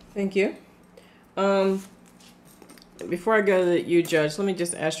 Thank you. Before I go to you, Judge, let me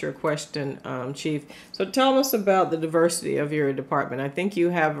just ask you a question, Chief. So tell us about the diversity of your department. I think you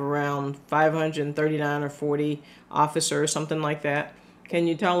have around 539 or 40 officers, something like that. Can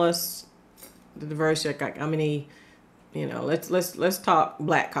you tell us the diversity? Like how many? Let's talk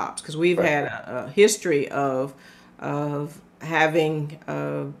Black cops, because we've had a history of having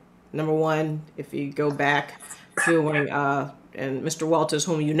number one, if you go back to when and Mr. Walters,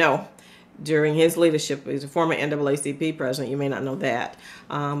 whom you know, during his leadership, he's a former NAACP president. You may not know that,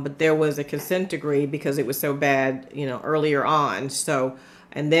 but there was a consent decree because it was so bad, earlier on. So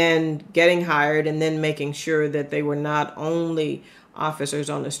and then getting hired, and then making sure that they were not only officers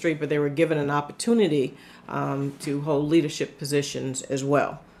on the street, but they were given an opportunity to hold leadership positions as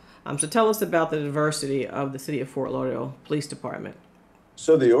well. So tell us about the diversity of the City of Fort Lauderdale Police Department.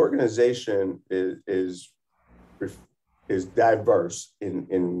 So the organization is diverse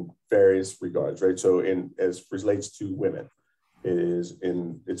in various regards, right? So as relates to women,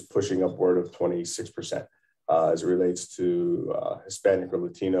 it's pushing upward of 26%. As it relates to Hispanic or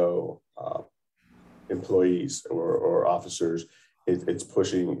Latino employees or officers, it's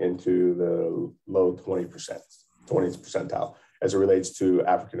pushing into the low 20 percentile. As it relates to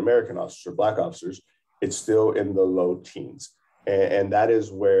African-American officers or Black officers, it's still in the low teens. And that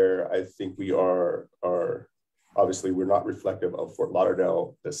is where I think we are obviously we're not reflective of Fort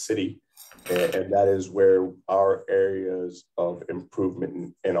Lauderdale, the city, and that is where our areas of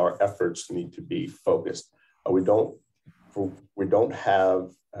improvement and our efforts need to be focused. We don't have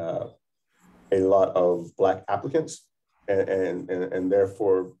a lot of Black applicants, and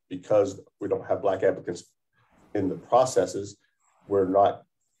therefore, because we don't have Black applicants in the processes, we're not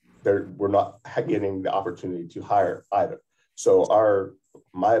getting the opportunity to hire either. So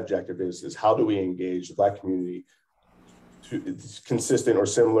my objective is how do we engage the Black community consistent or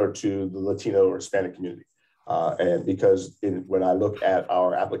similar to the Latino or Hispanic community? And because when I look at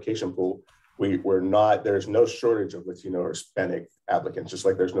our application pool, there's no shortage of Latino or Hispanic applicants, just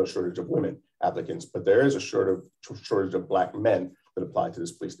like there's no shortage of women applicants, but there is a shortage of Black men that apply to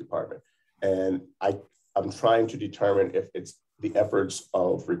this police department. And I'm trying to determine if it's the efforts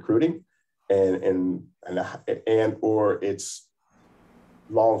of recruiting and or it's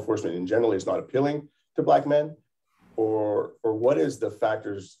law enforcement in general is not appealing to Black men, or what is the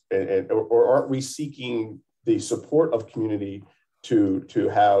factors, or aren't we seeking the support of community to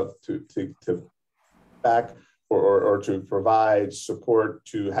back or to provide support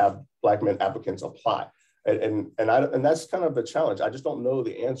to have Black men applicants apply? And that's kind of the challenge. I just don't know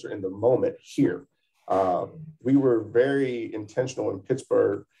the answer in the moment here. We were very intentional in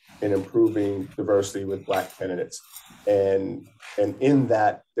Pittsburgh in improving diversity with Black candidates. And in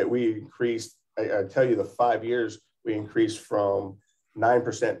that we increased, I tell you, the 5 years, we increased from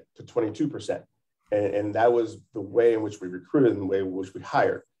 9% to 22%. And that was the way in which we recruited and the way in which we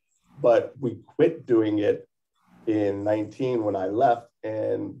hired. But we quit doing it in 19 when I left,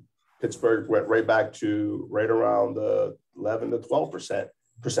 and Pittsburgh went right back to right around the 11 to 12%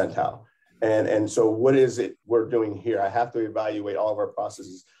 percentile. And so what is it we're doing here? I have to evaluate all of our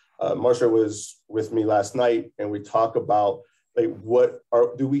processes. Marsha was with me last night, and we talk about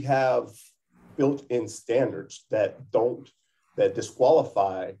do we have built-in standards that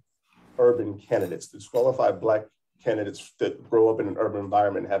disqualify urban candidates, disqualify Black candidates that grow up in an urban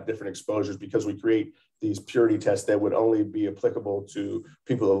environment and have different exposures, because we create these purity tests that would only be applicable to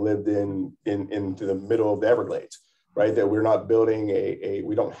people that lived into the middle of the Everglades, right? That we're not building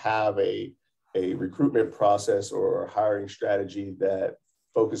we don't have a recruitment process or a hiring strategy that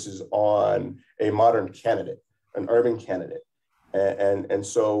focuses on a modern candidate, an urban candidate. And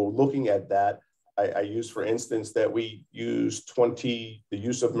so looking at that, I use, for instance, that we use the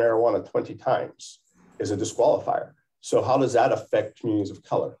use of marijuana 20 times is a disqualifier. So how does that affect communities of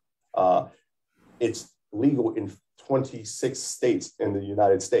color? It's legal in 26 states in the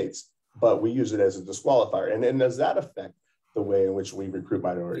United States, but we use it as a disqualifier. And then does that affect the way in which we recruit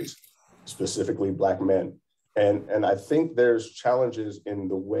minorities, specifically Black men? And I think there's challenges in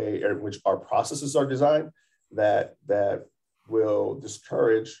the way in which our processes are designed that will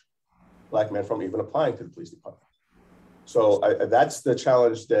discourage Black men from even applying to the police department. So that's the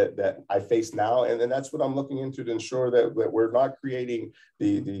challenge that I face now, and that's what I'm looking into to ensure that we're not creating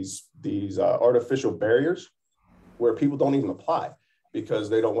these artificial barriers where people don't even apply because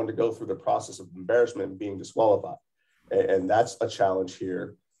they don't want to go through the process of embarrassment and being disqualified. And that's a challenge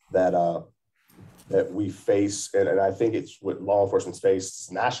here that we face, and I think it's what law enforcement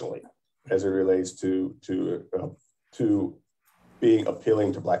faces nationally as it relates to being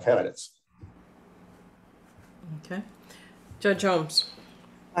appealing to Black candidates. Okay. Judge Holmes.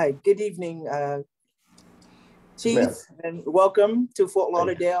 Hi, good evening, Chief, and welcome to Fort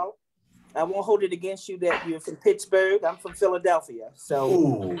Lauderdale. I won't hold it against you that you're from Pittsburgh. I'm from Philadelphia.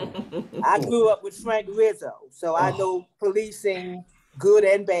 So I grew up with Frank Rizzo. So I know policing good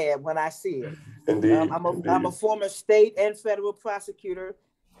and bad when I see it. Indeed, I'm a former state and federal prosecutor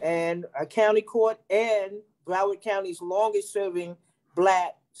and a county court and Broward County's longest serving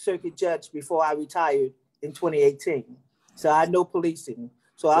Black circuit judge before I retired in 2018. So I know policing.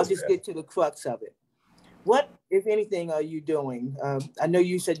 So I'll just get to the crux of it. What, if anything, are you doing? I know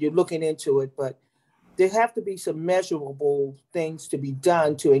you said you're looking into it, but there have to be some measurable things to be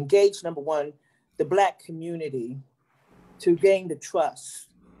done to engage, number one, the Black community to gain the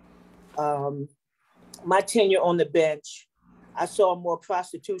trust. My tenure on the bench, I saw more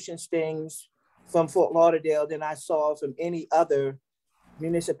prostitution stings from Fort Lauderdale than I saw from any other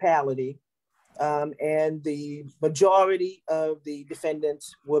municipality. And the majority of the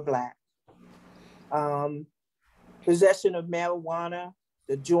defendants were Black. Possession of marijuana,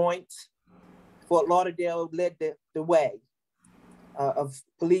 the joints, Fort Lauderdale led the way of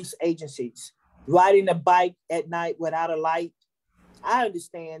police agencies. Riding a bike at night without a light. I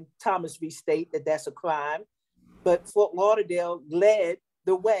understand Thomas v. State that that's a crime, but Fort Lauderdale led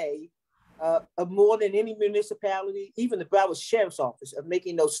the way of more than any municipality, even the Broward Sheriff's Office, of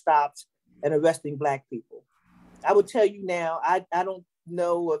making those stops and arresting Black people. I will tell you now, I don't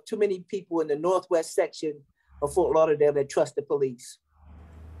know of too many people in the Northwest section of Fort Lauderdale that trust the police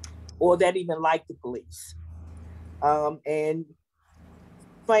or that even like the police. And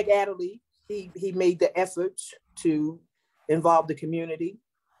Frank Adderley, he made the efforts to involve the community,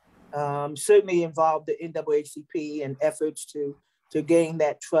 certainly involved the NAACP in efforts to gain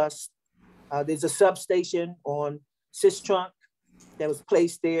that trust. There's a substation on Sistrunk that was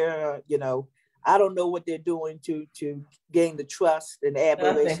placed there. I don't know what they're doing to gain the trust and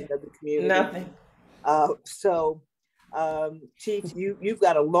admiration of the community. Nothing. So, Chief, you've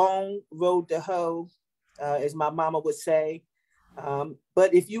got a long road to hoe, as my mama would say.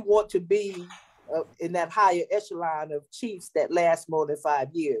 But if you want to be in that higher echelon of chiefs that last more than 5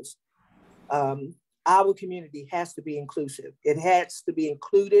 years, our community has to be inclusive. It has to be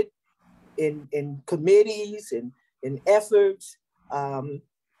included in committees and in efforts. And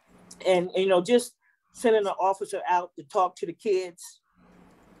just sending an officer out to talk to the kids.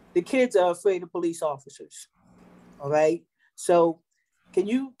 The kids are afraid of police officers, all right? So can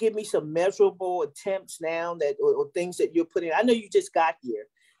you give me some measurable attempts now or things that you're putting? I know you just got here,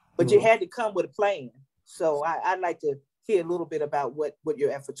 but you had to come with a plan. So I'd like to hear a little bit about what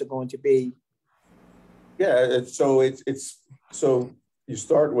your efforts are going to be. Yeah, so so you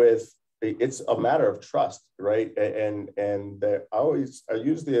start with, it's a matter of trust, right? And I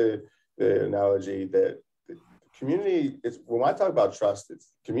use the analogy that the community is, when I talk about trust,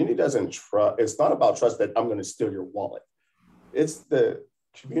 community doesn't trust. It's not about trust that I'm going to steal your wallet. It's the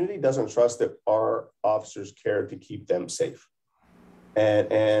community doesn't trust that our officers care to keep them safe.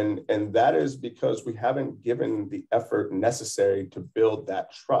 And that is because we haven't given the effort necessary to build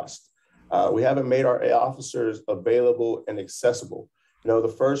that trust. We haven't made our officers available and accessible.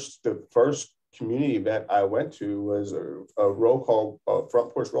 The first community event I went to was a roll call,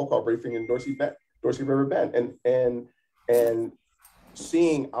 front porch roll call briefing in Dorsey River Bend, and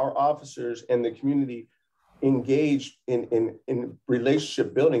seeing our officers and the community engaged in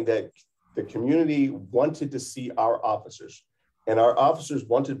relationship building, that the community wanted to see our officers, and our officers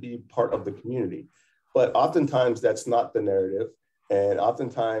wanted to be part of the community. But oftentimes that's not the narrative. And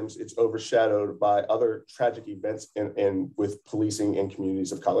oftentimes it's overshadowed by other tragic events with policing in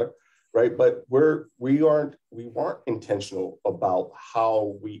communities of color, right? But we weren't intentional about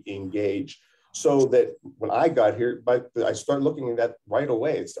how we engage, so that when I got here, I started looking at that right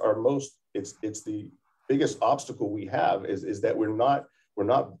away. It's the biggest obstacle we have is that we're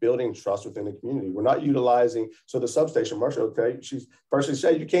not building trust within the community. We're not utilizing. So the substation, Marcia will tell you, she first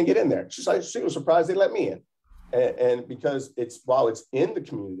said you can't get in there. She was surprised they let me in. And because while it's in the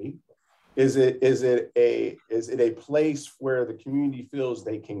community, is it a place where the community feels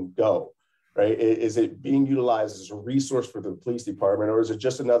they can go, right? Is it being utilized as a resource for the police department, or is it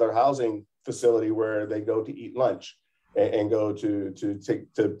just another housing facility where they go to eat lunch and go to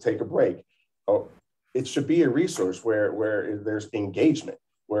take a break? It should be a resource where there's engagement,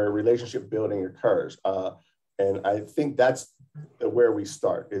 where relationship building occurs. And I think that's where we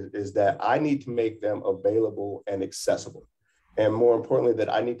start, is that I need to make them available and accessible. And more importantly,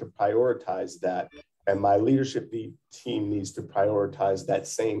 that I need to prioritize that. And my leadership team needs to prioritize that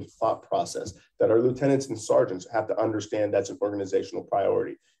same thought process, that our lieutenants and sergeants have to understand that's an organizational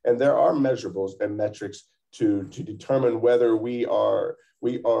priority. And there are measurables and metrics to determine whether we are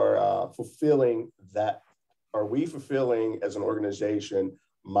fulfilling that. Are we fulfilling as an organization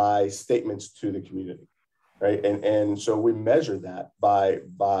my statements to the community? Right. And so we measure that by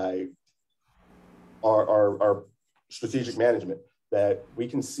our strategic management, that we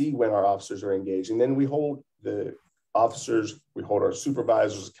can see when our officers are engaged. And then we hold the officers, we hold our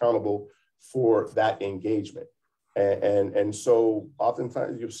supervisors accountable for that engagement. And so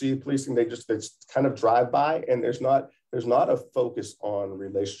oftentimes you'll see policing, they kind of drive by, and there's not a focus on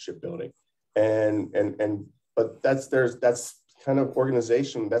relationship building. But that's kind of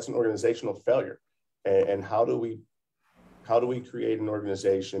organization, that's an organizational failure. And how do we create an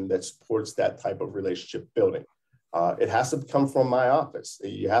organization that supports that type of relationship building? It has to come from my office.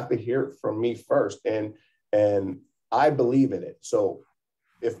 You have to hear it from me first. And I believe in it. So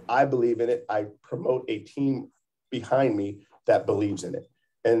if I believe in it, I promote a team behind me that believes in it.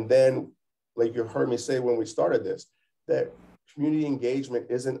 And then, like you heard me say when we started this, that community engagement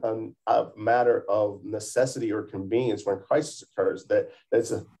isn't a matter of necessity or convenience when crisis occurs, that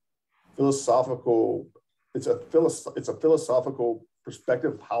it's a philosophical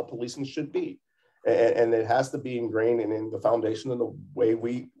perspective of how policing should be. And it has to be ingrained in the foundation of the way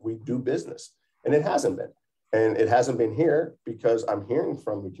we do business. And it hasn't been. And it hasn't been here because I'm hearing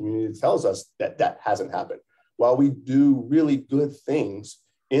from the community that tells us that that hasn't happened. While we do really good things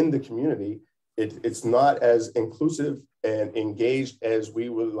in the community, it's not as inclusive and engaged as we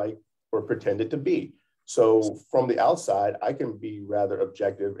would like or pretend it to be. So from the outside, I can be rather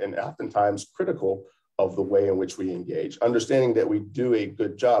objective and oftentimes critical of the way in which we engage, understanding that we do a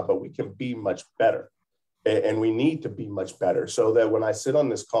good job, but we can be much better. And we need to be much better so that when I sit on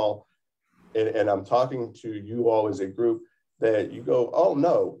this call and I'm talking to you all as a group, that you go, oh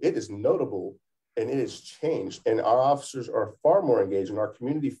no, it is notable and it has changed. And our officers are far more engaged and our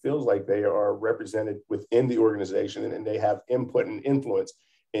community feels like they are represented within the organization and they have input and influence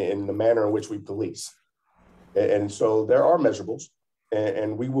in the manner in which we police. And so there are measurables.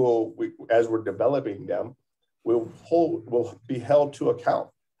 And we as we're developing them, we'll be held to account.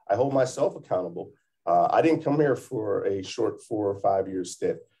 I hold myself accountable. I didn't come here for a short 4 or 5 year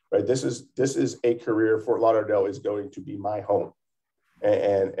stint, right? This is a career. Fort Lauderdale is going to be my home.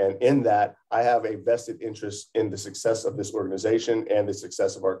 And in that, I have a vested interest in the success of this organization and the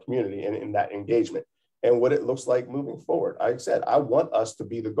success of our community and in that engagement and what it looks like moving forward. Like I said, I want us to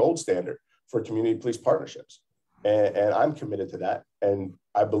be the gold standard for community police partnerships. And I'm committed to that. And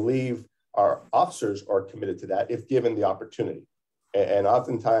I believe our officers are committed to that if given the opportunity. And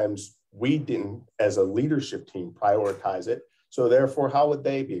oftentimes we didn't, as a leadership team, prioritize it. So therefore, how would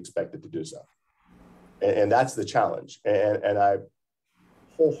they be expected to do so? And that's the challenge. And I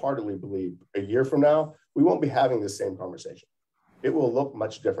wholeheartedly believe a year from now, we won't be having the same conversation. It will look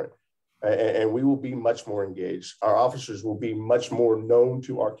much different. And we will be much more engaged. Our officers will be much more known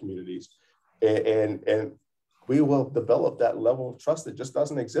to our communities. And we will develop that level of trust that just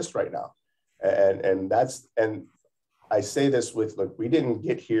doesn't exist right now. And I say this with, look, we didn't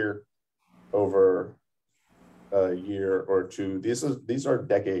get here over a year or two. These are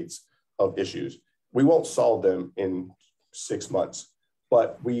decades of issues. We won't solve them in 6 months,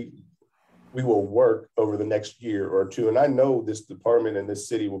 but we will work over the next year or two. And I know this department and this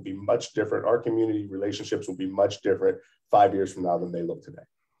city will be much different. Our community relationships will be much different 5 years from now than they look today.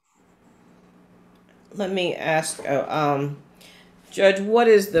 Let me ask, Judge, what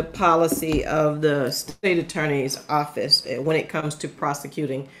is the policy of the state attorney's office when it comes to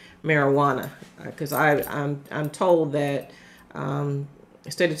prosecuting marijuana? Because I'm told that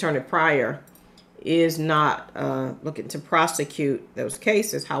State Attorney Pryor is not looking to prosecute those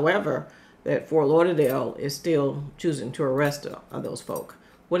cases. However, that Fort Lauderdale is still choosing to arrest those folk.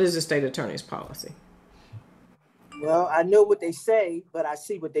 What is the state attorney's policy? Well, I know what they say, but I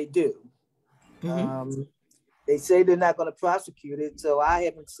see what they do. Mm-hmm. They say they're not going to prosecute it, so I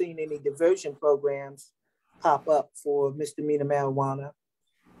haven't seen any diversion programs pop up for misdemeanor marijuana.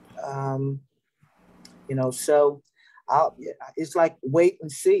 So it's like wait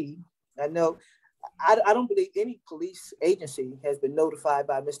and see. I know I don't believe any police agency has been notified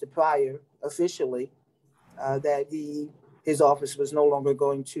by Mr. Pryor officially that his office was no longer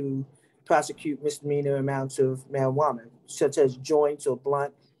going to prosecute misdemeanor amounts of marijuana, such as joints or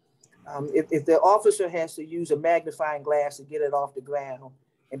blunt. If the officer has to use a magnifying glass to get it off the ground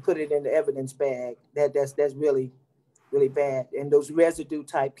and put it in the evidence bag, that's really, really bad. And those residue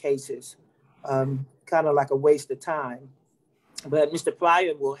type cases, kind of like a waste of time. But Mr.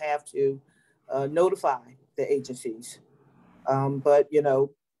 Pryor will have to notify the agencies. But the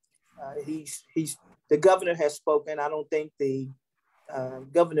governor has spoken. I don't think the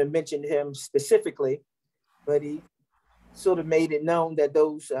governor mentioned him specifically, but he sort of made it known that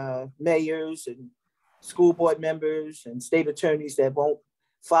those mayors and school board members and state attorneys that won't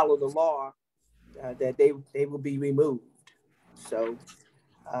follow the law, that they will be removed. So,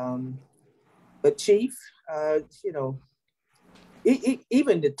 but Chief,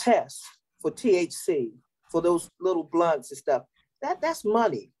 even the tests for THC, for those little blunts and stuff, that's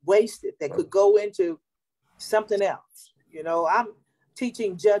money wasted that could go into something else. I'm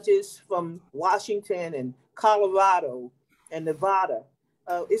teaching judges from Washington and Colorado and Nevada.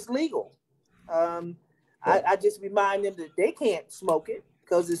 It's legal. I just remind them that they can't smoke it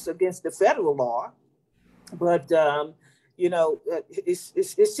because it's against the federal law. But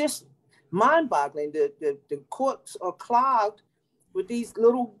it's just mind-boggling. The courts are clogged with these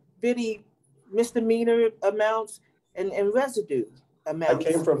little bitty misdemeanor amounts and residue amounts.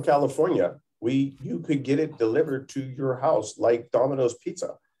 I came from California. You could get it delivered to your house like Domino's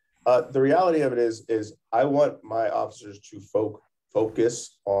Pizza. The reality of it is I want my officers to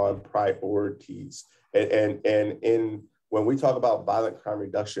focus on priorities. And when we talk about violent crime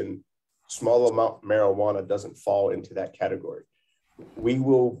reduction, small amount marijuana doesn't fall into that category. We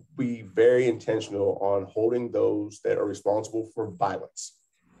will be very intentional on holding those that are responsible for violence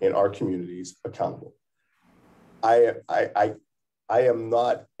in our communities accountable. I am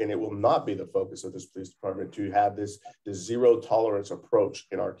not, and it will not be the focus of this police department to have this zero tolerance approach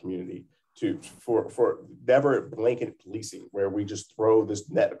in our community for never blanket policing where we just throw this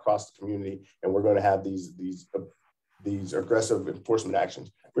net across the community and we're going to have these aggressive enforcement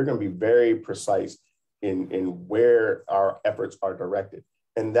actions. We're going to be very precise in where our efforts are directed,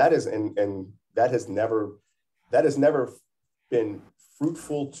 and that has never been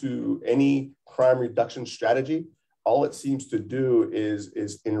fruitful to any crime reduction strategy. All it seems to do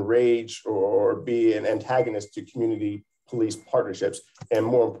is enrage or be an antagonist to community police partnerships, and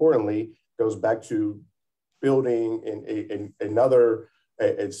more importantly, goes back to building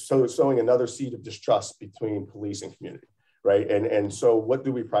sowing another seed of distrust between police and community, right? And so, what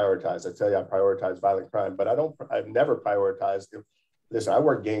do we prioritize? I tell you, I prioritize violent crime, but I've never prioritized. Listen, I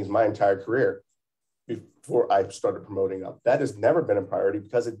worked gangs my entire career before I started promoting up. That has never been a priority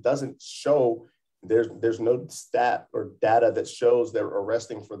because it doesn't show. There's no stat or data that shows that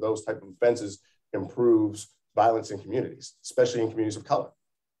arresting for those type of offenses improves violence in communities, especially in communities of color.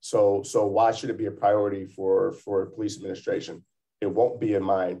 So why should it be a priority for police administration? It won't be in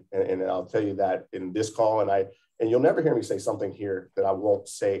mine, and I'll tell you that in this call, and you'll never hear me say something here that I won't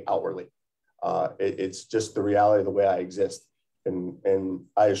say outwardly. It's just the reality of the way I exist, and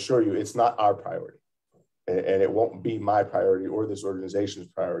I assure you, it's not our priority. And it won't be my priority or this organization's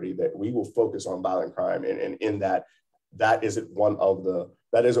priority that we will focus on violent crime. And in that isn't one of the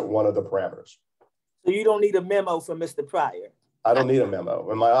parameters. So you don't need a memo from Mr. Pryor. I don't need a memo,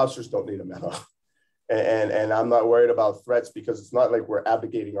 and my officers don't need a memo. And I'm not worried about threats because it's not like we're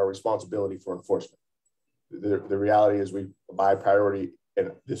abdicating our responsibility for enforcement. The reality is my priority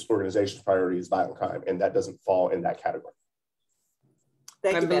and this organization's priority is violent crime, and that doesn't fall in that category.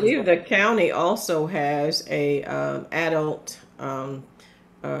 I believe the county also has a adult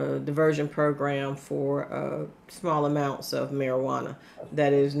diversion program for small amounts of marijuana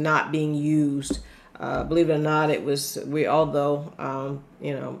that is not being used. Believe it or not, although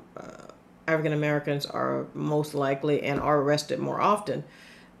African Americans are most likely and are arrested more often,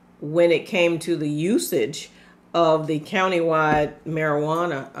 when it came to the usage of the countywide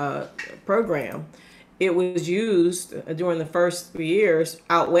marijuana program, it was used during the first 3 years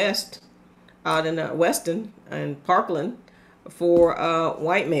out west, out in Weston and Parkland for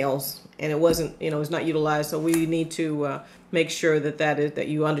white males, and it wasn't, it's not utilized. So we need to make sure that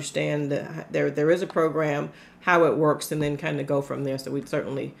you understand that there is a program, how it works, and then kind of go from there. So we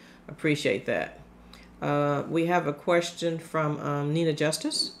certainly appreciate that. We have a question from Nina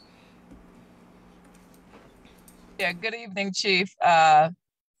Justice. Yeah, good evening, Chief.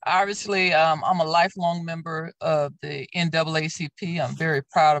 Obviously, I'm a lifelong member of the NAACP. I'm very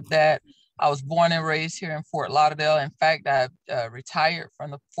proud of that. I was born and raised here in Fort Lauderdale. In fact, I retired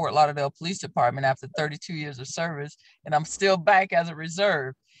from the Fort Lauderdale Police Department after 32 years of service, and I'm still back as a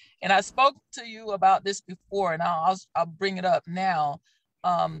reserve. And I spoke to you about this before, and I'll bring it up now.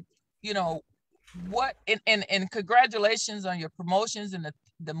 And congratulations on your promotions and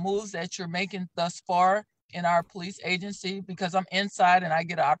the moves that you're making thus far in our police agency, because I'm inside and I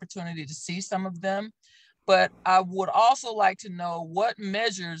get an opportunity to see some of them. But I would also like to know, what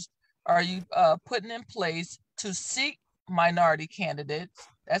measures are you putting in place to seek minority candidates?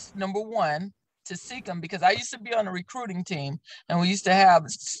 That's number one, to seek them, because I used to be on a recruiting team and we used to have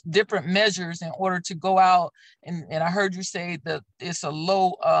different measures in order to go out. And I heard you say that it's a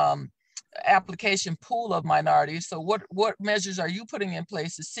low application pool of minorities. So what measures are you putting in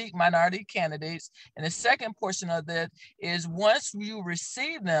place to seek minority candidates? And the second portion of that is, once you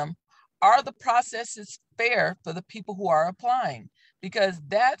receive them, are the processes fair for the people who are applying? Because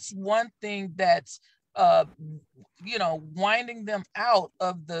that's one thing that's winding them out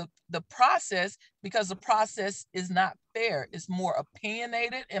of the process, because the process is not fair. It's more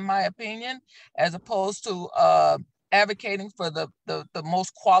opinionated, in my opinion, as opposed to advocating for the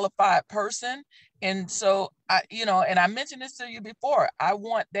most qualified person. And so and I mentioned this to you before, I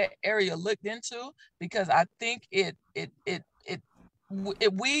want that area looked into, because I think it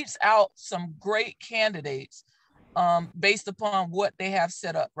it weeds out some great candidates based upon what they have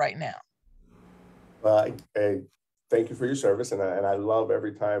set up right now. Thank you for your service, and I love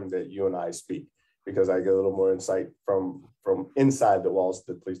every time that you and I speak, because I get a little more insight from inside the walls of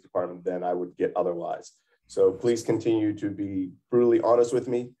the police department than I would get otherwise. So please continue to be brutally honest with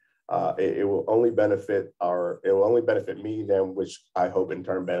me. It will only benefit me, then, which I hope in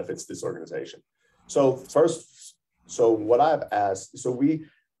turn benefits this organization. So first, what I've asked,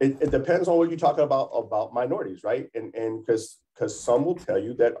 it depends on what you're talking about minorities, right? And because some will tell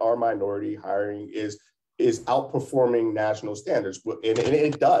you that our minority hiring is outperforming national standards, and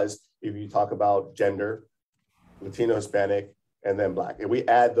it does if you talk about gender, Latino, Hispanic, and then Black. If we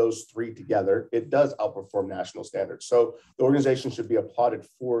add those three together, it does outperform national standards. So the organization should be applauded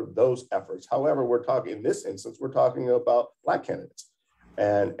for those efforts. However, in this instance, we're talking about Black candidates.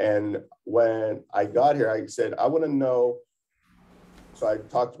 And when I got here, I said, I want to know. So I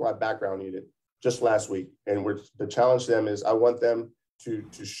talked to my background unit just last week, and the challenge to them is I want them to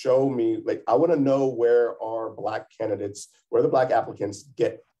show me, like, I want to know where our Black candidates, where the Black applicants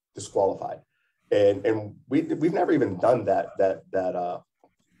get disqualified. And we've never even done that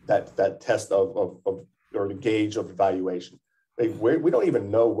test of or the gauge of evaluation. Like, we don't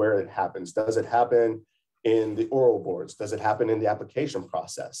even know where it happens. Does it happen in the oral boards? Does it happen in the application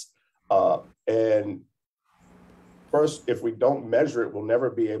process? And first, if we don't measure it, we'll never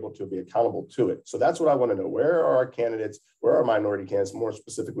be able to be accountable to it. So that's what I want to know. Where are our candidates? Where are minority candidates? More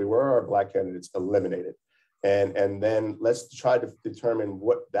specifically, where are our Black candidates eliminated? And then let's try to determine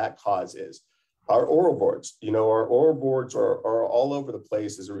what that cause is. Our oral boards, our oral boards are all over the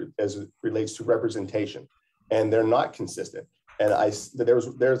place as it relates to representation, and they're not consistent. And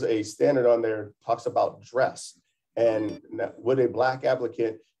there's a standard on there talks about dress, and would a Black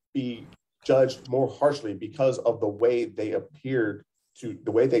applicant be judged more harshly because of the way they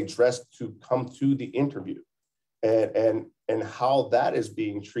the way they dressed to come to the interview, and how that is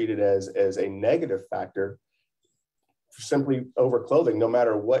being treated as a negative factor simply over clothing. No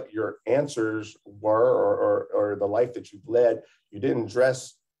matter what your answers were or the life that you've led, you didn't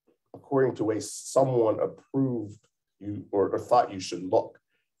dress according to way someone approved you or thought you should look,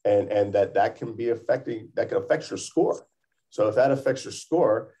 and that can affect your score. So if that affects your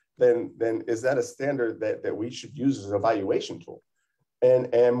score, then is that a standard that we should use as an evaluation tool?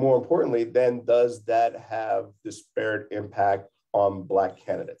 And more importantly, then does that have disparate impact on Black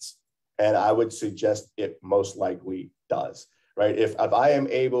candidates? And I would suggest it most likely does, right? If I am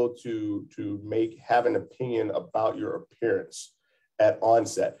able to have an opinion about your appearance at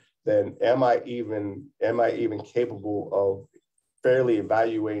onset, then am I even capable of fairly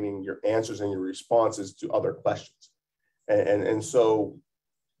evaluating your answers and your responses to other questions? And so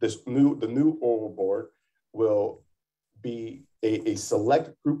the new oral board will be a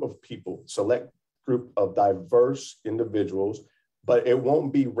select group of people, select group of diverse individuals, but it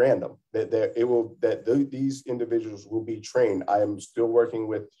won't be random. These individuals will be trained. I am still working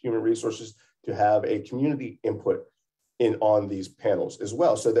with human resources to have a community input on these panels as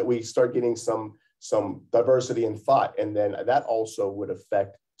well, so that we start getting some diversity in thought, and then that also would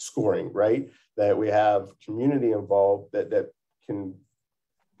affect scoring, right? That we have community involved that can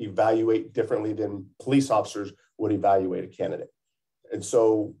evaluate differently than police officers would evaluate a candidate. And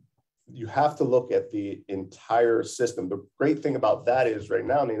so you have to look at the entire system. The great thing about that is right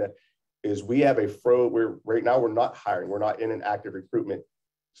now, Nina, is we have right now we're not hiring. We're not in an active recruitment.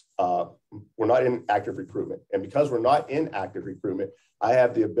 And because we're not in active recruitment, I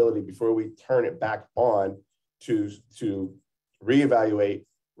have the ability, before we turn it back on, to reevaluate,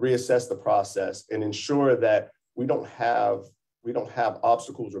 reassess the process, and ensure that we don't have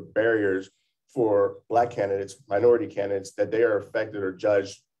obstacles or barriers for Black candidates, minority candidates, that they are affected or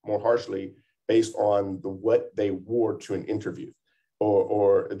judged more harshly based on what they wore to an interview,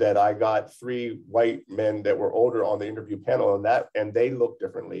 or that I got 3 white men that were older on the interview panel, and they look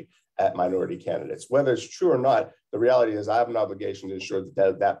differently at minority candidates. Whether it's true or not, the reality is I have an obligation to ensure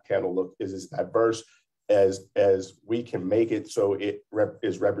that panel is as diverse as we can make it, so it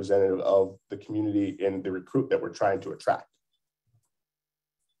is representative of the community and the recruit that we're trying to attract.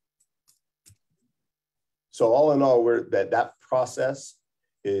 So all in all, that process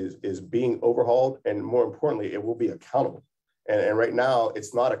is being overhauled, and more importantly, it will be accountable. And right now,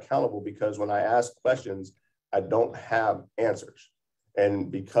 it's not accountable because when I ask questions, I don't have answers.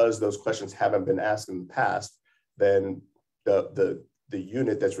 And because those questions haven't been asked in the past, then the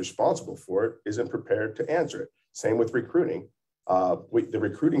unit that's responsible for it isn't prepared to answer it. Same with recruiting. The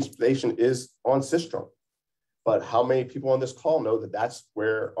recruiting station is on Scirotto, but how many people on this call know that that's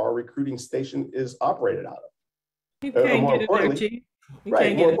where our recruiting station is operated out of? You can't get it there, Chief.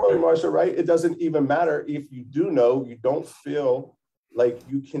 Right. More importantly, Marsha, right? It doesn't even matter if you do know, you don't feel like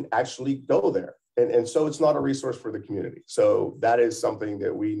you can actually go there. And so it's not a resource for the community. So that is something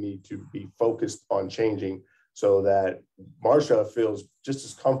that we need to be focused on changing so that Marsha feels just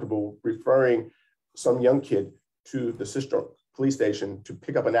as comfortable referring some young kid to the sister police station to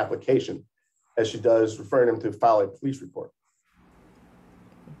pick up an application as she does referring them to file a police report.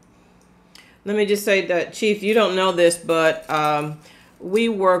 Let me just say that, Chief, you don't know this, but we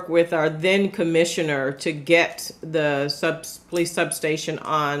work with our then commissioner to get the police substation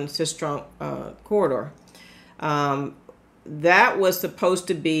on Sistrunk corridor. That was supposed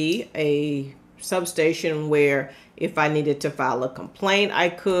to be a substation where if I needed to file a complaint, I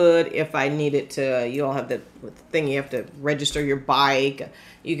could. If I needed to, you all have the thing, you have to register your bike.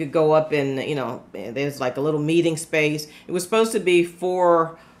 You could go up and, there's like a little meeting space. It was supposed to be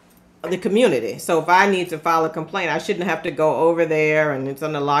for the community. So if I need to file a complaint, I shouldn't have to go over there and it's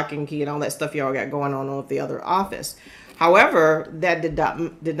under lock and key and all that stuff y'all got going on with the other office. However, that did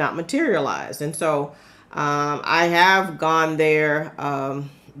not materialize. And so I have gone there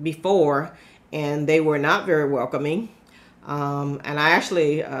before, and they were not very welcoming. And I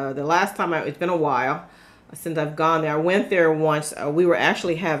actually, the last time, it's been a while since I've gone there. I went there once. We were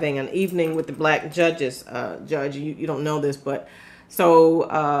actually having an evening with the black judges. Judge, you don't know this, but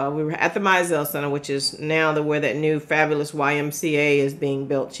so we were at the Mizell Center, which is now where that new fabulous YMCA is being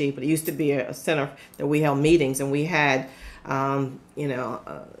built, Chief. But it used to be a center that we held meetings, and we had,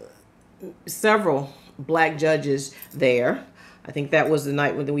 several black judges there. I think that was the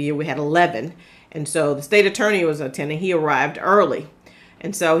night when we had 11. And so the state attorney was attending. He arrived early.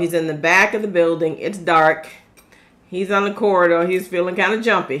 And so he's in the back of the building. It's dark. He's on the corridor. He's feeling kind of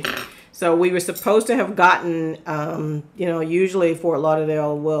jumpy. So we were supposed to have gotten, usually Fort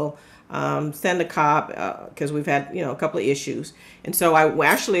Lauderdale will send a cop because we've had, a couple of issues. And so I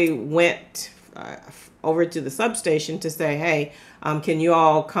actually went over to the substation to say, hey, can you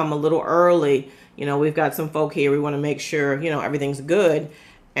all come a little early? We've got some folk here. We want to make sure, everything's good.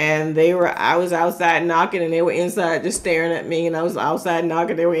 And I was outside knocking and they were inside just staring at me. And I was outside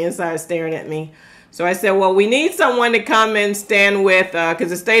knocking, they were inside staring at me. So I said, well, we need someone to come and stand with, because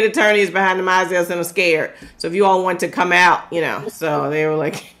the state attorney is behind the Mizell Center scared. So if you all want to come out, so they were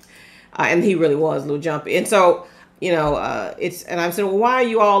like, and he really was a little jumpy. And so, and I said, well, why are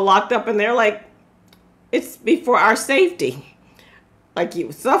you all locked up? And they're like, it's for our safety. Like,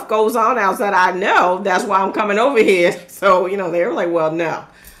 stuff goes on outside. I know. That's why I'm coming over here. So, they were like, well, no.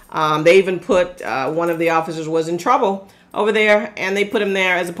 They even put, one of the officers was in trouble over there, and they put him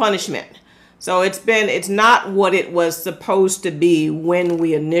there as a punishment. So it's not what it was supposed to be when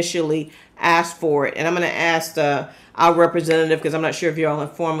we initially asked for it. And I'm going to ask our representative, because I'm not sure if you all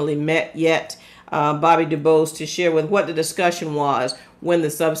have formally met yet, Bobby DuBose, to share with what the discussion was when the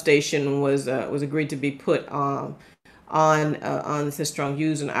substation was agreed to be put on the Sistrunk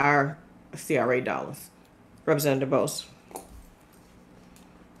using our CRA dollars. Representative DuBose.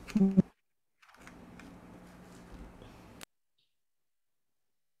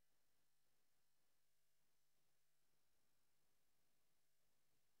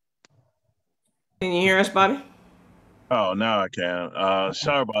 Can you hear us, Bobby? Oh, now I can.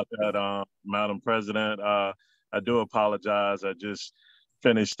 Sorry about that, Madam President. I do apologize. I just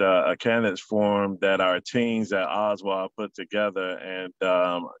finished a candidates forum that our teams at Oswald put together, and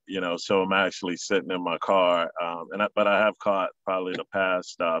so I'm actually sitting in my car, but I have caught probably the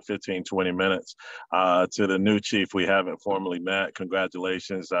past 15, 20 minutes. To the new chief, we haven't formally met.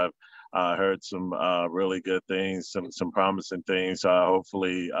 Congratulations. I've heard some really good things, some promising things.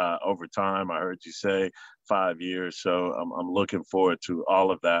 Hopefully over time, I heard you say 5 years, so I'm looking forward to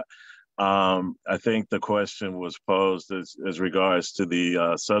all of that. I think the question was posed as regards to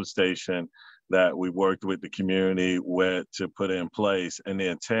the substation that we worked with the community to put in place. And the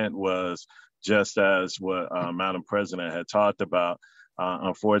intent was just as what Madam President had talked about.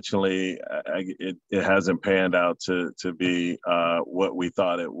 Unfortunately, it hasn't panned out to be what we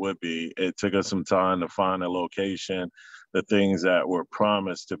thought it would be. It took us some time to find a location. The things that were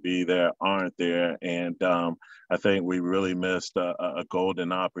promised to be there aren't there. And I think we really missed a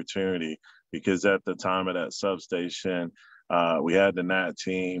golden opportunity, because at the time of that substation, we had the NAT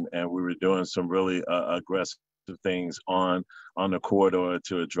team and we were doing some really aggressive things on the corridor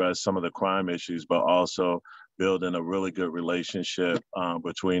to address some of the crime issues, but also building a really good relationship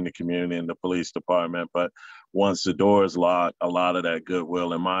between the community and the police department. But once the doors locked, a lot of that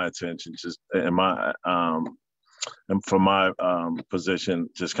goodwill in my attention, and from my position,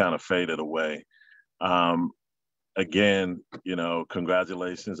 just kind of faded away. again,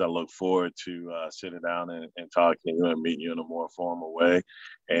 congratulations. I look forward to sitting down and talking to you and meeting you in a more formal way,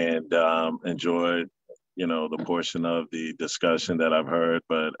 and enjoyed, the portion of the discussion that I've heard.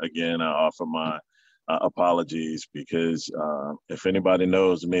 But again, I offer my apologies because if anybody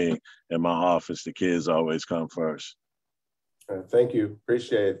knows me in my office, the kids always come first. Thank you.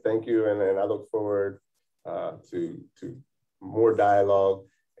 Appreciate it. Thank you. And I look forward to more dialogue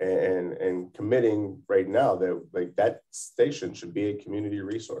and committing right now that that station should be a community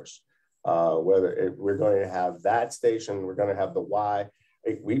resource. We're going to have that station, we're going to have the why.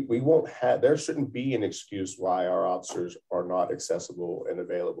 We won't have, there shouldn't be an excuse why our officers are not accessible and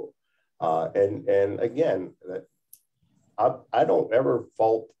available. And again, I don't ever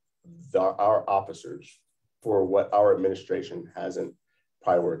fault our officers for what our administration hasn't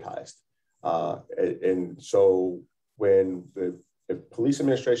prioritized. And so when the police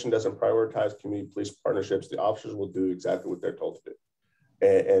administration doesn't prioritize community police partnerships, the officers will do exactly what they're told to do.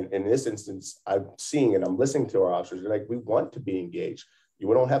 And in this instance, I'm seeing and I'm listening to our officers. They're like, we want to be engaged.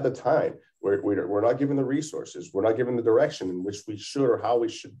 We don't have the time. We're not given the resources. We're not given the direction in which we should or how we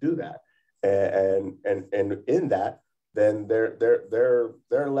should do that. And in that, then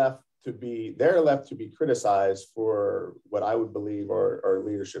they're left to be criticized for what I would believe are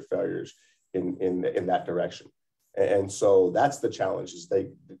leadership failures in that direction. And so that's the challenge: is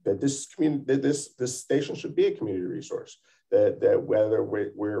that this station should be a community resource. That whether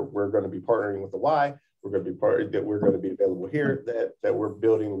we're going to be partnering with the Y, we're going to be available here. That we're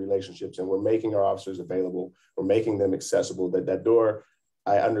building relationships and we're making our officers available. We're making them accessible. That door.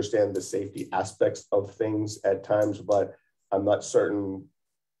 I understand the safety aspects of things at times, but I'm not certain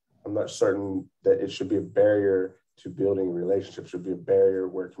that it should be a barrier to building relationships. Should be a barrier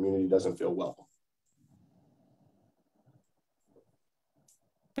where community doesn't feel welcome.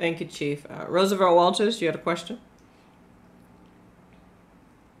 Thank you, Chief. Roosevelt Walters, you had a question?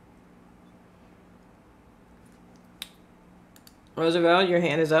 Roosevelt, your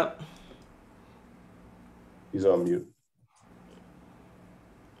hand is up. He's on mute.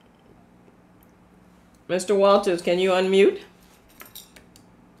 Mr. Walters, can you unmute?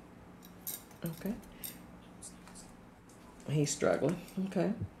 Okay. He's struggling.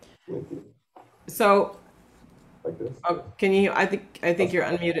 Okay. So, like this. Can you? I think you're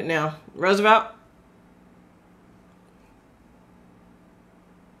unmuted now. Roosevelt,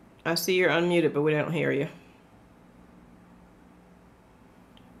 I see you're unmuted, but we don't hear you.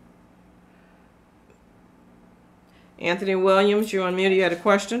 Anthony Williams, you're unmuted. You had a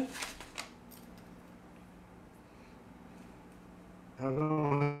question? I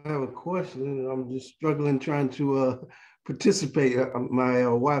don't have a question. I'm just struggling trying to participate. My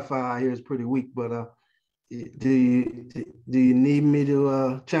Wi-Fi here is pretty weak, but do you need me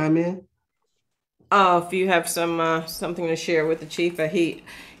to chime in? If you have something to share with the chief,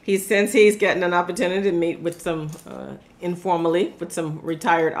 since he's getting an opportunity to meet with some informally with some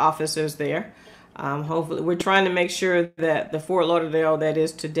retired officers there. Hopefully, we're trying to make sure that the Fort Lauderdale that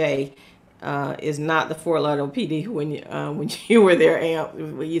is today is not the Fort Lauderdale PD when you were there.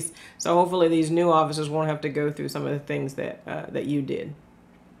 So hopefully these new officers won't have to go through some of the things that you did.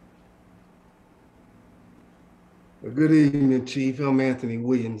 Good evening, Chief. I'm Anthony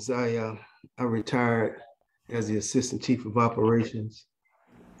Williams. I retired as the Assistant Chief of Operations.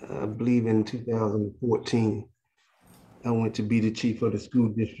 I believe in 2014. I went to be the chief of the school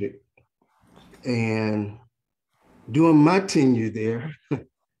district. And during my tenure there,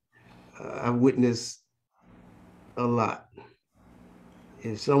 I witnessed a lot.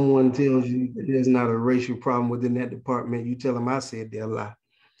 If someone tells you that there's not a racial problem within that department, you tell them I said they're a lie.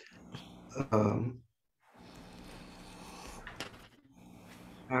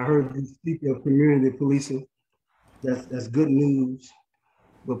 I heard you speak of community policing. That's good news.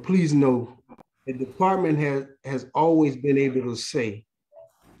 But please know, the department has always been able to say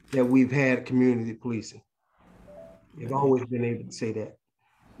that we've had community policing. They've always been able to say that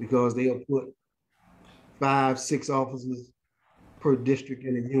because they'll put 5, 6 officers per district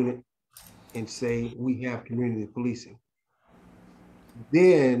in a unit and say we have community policing.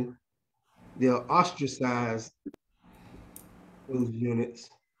 Then they'll ostracize those units.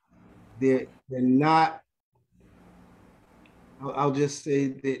 They're not, I'll just say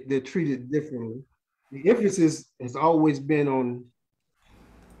that they're treated differently. The emphasis has always been on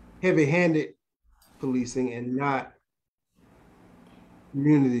heavy-handed policing and not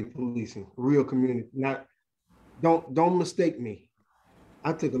community policing, real community. Don't mistake me.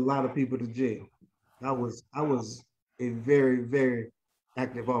 I took a lot of people to jail. I was a very, very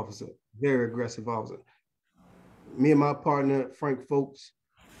active officer, very aggressive officer. Me and my partner, Frank Folks,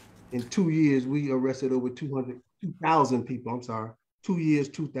 In 2 years, we arrested over 2,000 people. I'm sorry, 2 years,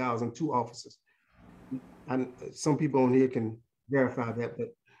 2,000, 2 officers. And some people on here can verify that,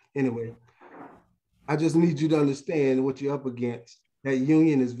 but anyway, I just need you to understand what you're up against. That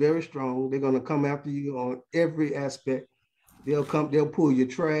union is very strong. They're going to come after you on every aspect. They'll pull your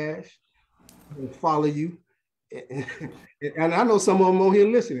trash, they'll follow you. And I know some of them on here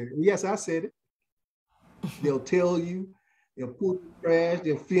listening. Yes, I said it. They'll tell you, they'll pull your trash,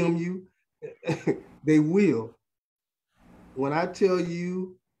 they'll film you. They will. When I tell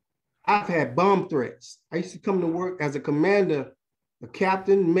you, I've had bomb threats. I used to come to work as a commander, a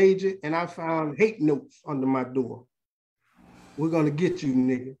captain, major, and I found hate notes under my door. We're gonna get you,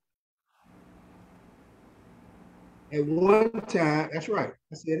 nigga. At one time, that's right,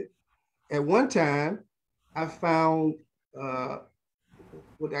 I said it. At one time, I found,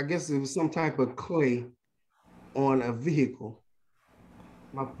 what I guess it was some type of clay on a vehicle,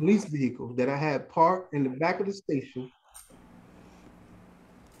 my police vehicle that I had parked in the back of the station.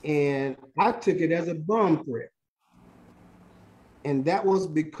 And I took it as a bomb threat. And that was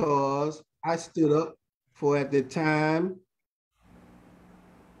because I stood up for, at the time,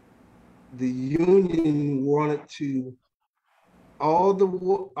 the union wanted to, all the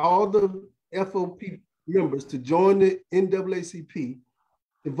FOP members to join the NAACP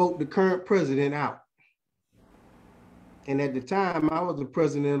to vote the current president out. And at the time, I was the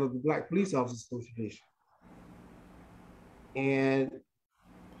president of the Black Police Officers Association. And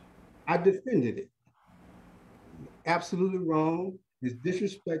I defended it. Absolutely wrong. It's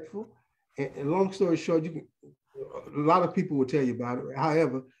disrespectful. And long story short, a lot of people will tell you about it.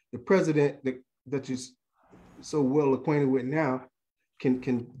 However, the president that you're so well acquainted with now can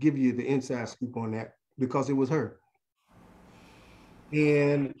give you the inside scoop on that, because it was her.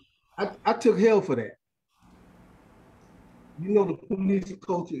 And I took hell for that. You know, the police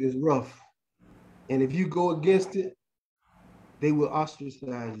culture is rough. And if you go against it, they will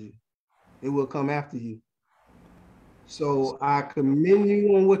ostracize you. They will come after you. So I commend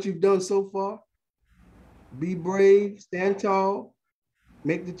you on what you've done so far. Be brave, stand tall,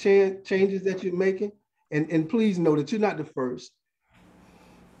 make the changes that you're making. And please know that you're not the first.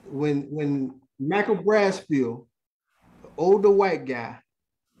 When Michael Brasfield, the older white guy,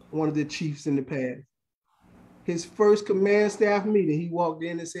 one of the chiefs in the past, his first command staff meeting, he walked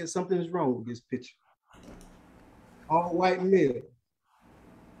in and said, something is wrong with this picture. All white male.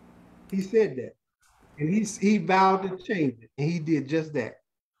 He said that. And he vowed to change it. And he did just that.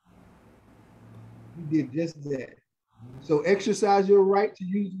 He did just that. So exercise your right to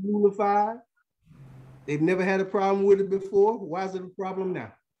use the Rule of 5. They've never had a problem with it before. Why is it a problem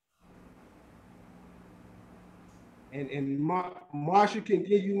now? And Marsha can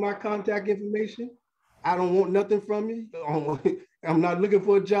give you my contact information. I don't want nothing from you. I'm not looking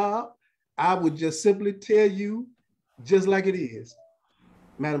for a job. I would just simply tell you just like it is.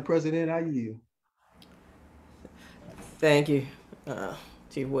 Madam President, I yield. Thank you,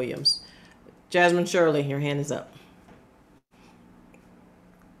 Chief Williams. Jasmine Shirley, your hand is up.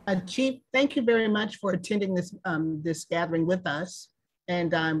 Chief, thank you very much for attending this gathering with us.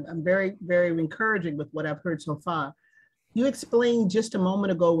 And I'm very, very encouraging with what I've heard so far. You explained just a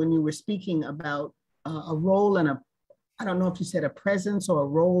moment ago when you were speaking about a role and I don't know if you said a presence or a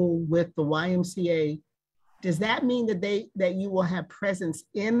role with the YMCA. Does that mean that you will have presence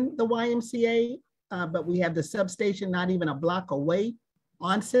in the YMCA, but we have the substation not even a block away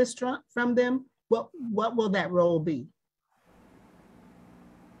on Sistra from them? What will that role be?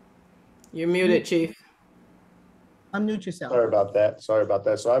 You're muted, Chief. Unmute yourself. Sorry about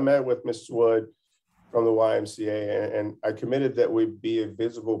that. So I met with Mrs. Wood from the YMCA, and I committed that we be a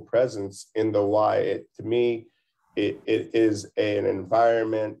visible presence in the Y. To me, it is an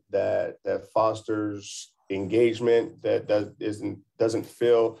environment that fosters engagement, that doesn't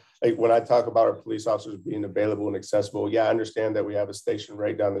feel like, when I talk about our police officers being available and accessible, yeah, I understand that we have a station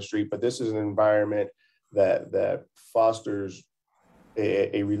right down the street, but this is an environment that fosters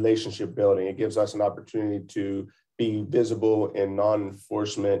a relationship building. It gives us an opportunity to be visible in a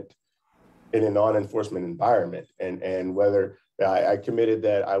non-enforcement environment. And whether I committed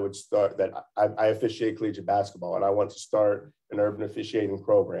that I would start, that I officiate collegiate basketball, and I want to start an urban officiating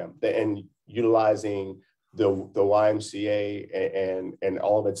program and utilizing the YMCA and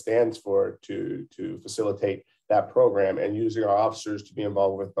all of it stands for to facilitate that program, and using our officers to be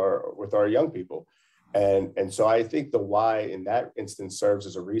involved with our young people. And so I think the Y in that instance serves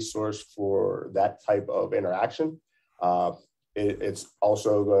as a resource for that type of interaction. It's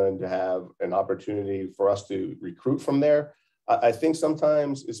also going to have an opportunity for us to recruit from there. I think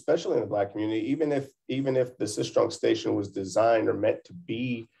sometimes, especially in the Black community, even if the Sistrunk station was designed or meant to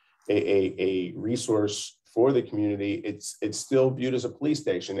be a resource for the community, it's still viewed as a police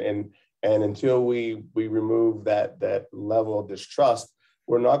station. And until we remove that level of distrust,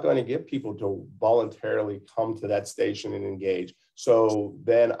 we're not going to get people to voluntarily come to that station and engage. So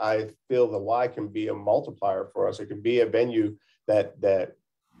then I feel the Y can be a multiplier for us. It can be a venue that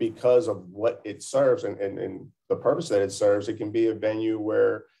because of what it serves and the purpose that it serves, it can be a venue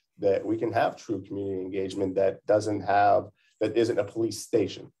where that we can have true community engagement that isn't a police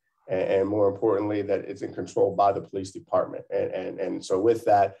station. And more importantly, that it's in control by the police department. And so with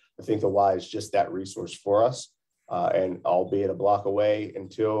that, I think the Y is just that resource for us. And albeit a block away,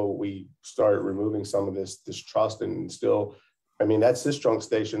 until we start removing some of this distrust, and still, I mean, that Sistrunk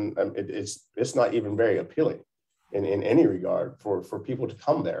station, it's not even very appealing in any regard for people to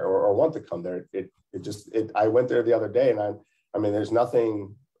come there or want to come there. I went there the other day, and I mean, there's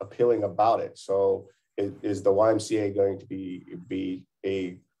nothing appealing about it. So is the YMCA going to be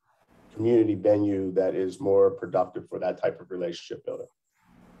a community venue that is more productive for that type of relationship building?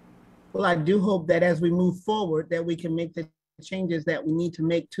 Well, I do hope that as we move forward, that we can make the changes that we need to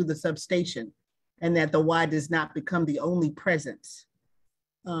make to the substation, and that the Y does not become the only presence.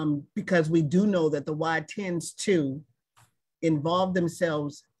 Because we do know that the Y tends to involve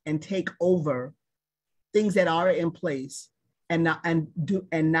themselves and take over things that are in place and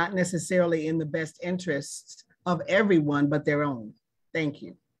not necessarily in the best interests of everyone but their own. Thank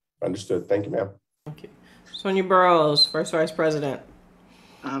you. Understood. Thank you, ma'am. Thank you. Sonia Burrows, First Vice President.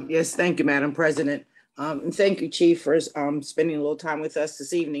 Yes, thank you, Madam President. And thank you, Chief, for spending a little time with us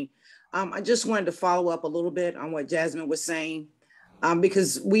this evening. I just wanted to follow up a little bit on what Jasmine was saying,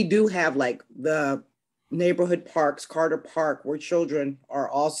 because we do have like the neighborhood parks, Carter Park, where children are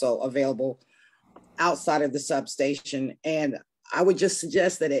also available outside of the substation. And I would just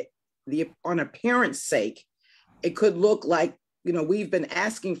suggest that on appearance sake, it could look like, we've been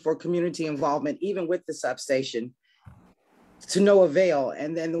asking for community involvement, even with the substation, to no avail.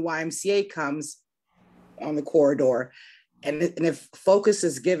 And then the YMCA comes on the corridor. And if focus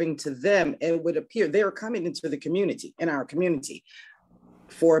is given to them, it would appear they're coming into the community, in our community.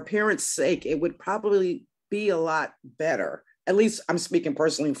 For appearance sake, it would probably be a lot better. At least I'm speaking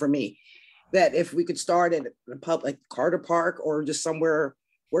personally for me, that if we could start at the public, Carter Park, or just somewhere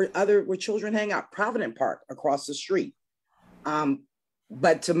where children hang out, Provident Park across the street.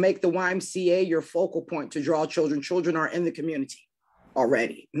 But to make the YMCA your focal point to draw children. Children are in the community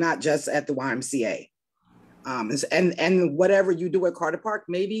already, not just at the YMCA. And whatever you do at Carter Park,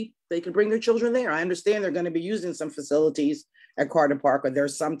 maybe they could bring their children there. I understand they're going to be using some facilities at Carter Park, or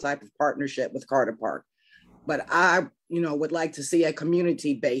there's some type of partnership with Carter Park. But I, would like to see a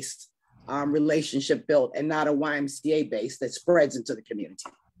community-based relationship built, and not a YMCA base that spreads into the community.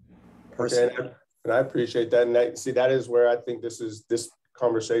 Personally. Okay, and I appreciate that. And that is where I think this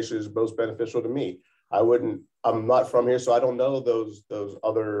conversation is most beneficial to me. I'm not from here, so I don't know those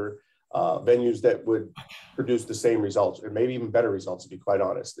other venues that would produce the same results, and maybe even better results, to be quite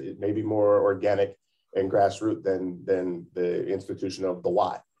honest. It may be more organic and grassroots than the institution of the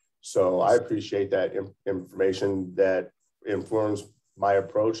Y. So I appreciate that information that informs my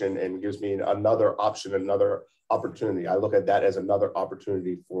approach and gives me another option, another opportunity. I look at that as another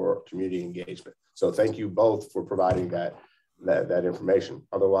opportunity for community engagement. So thank you both for providing that information.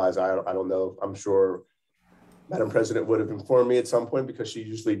 Otherwise, I don't know. I'm sure Madam President would have informed me at some point, because she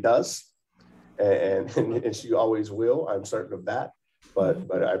usually does, and she always will. I'm certain of that.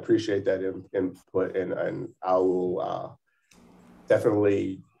 But I appreciate that input, and I will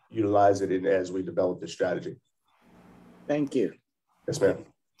definitely utilize it as we develop the strategy. Thank you. Yes, ma'am.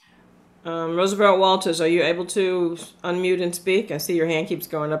 Roosevelt Walters, are you able to unmute and speak? I see your hand keeps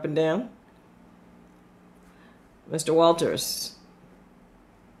going up and down. Mr. Walters,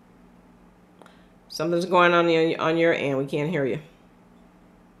 something's going on your end. We can't hear you.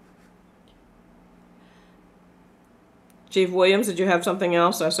 Chief Williams, did you have something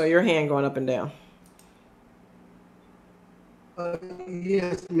else? I saw your hand going up and down.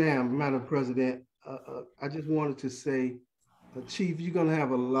 Yes, ma'am, Madam President. I just wanted to say, Chief, you're gonna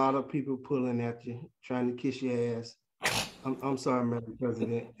have a lot of people pulling at you, trying to kiss your ass. I'm sorry, Madam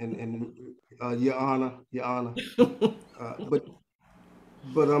President, and Your Honor,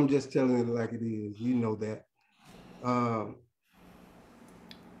 but I'm just telling it like it is. You know that.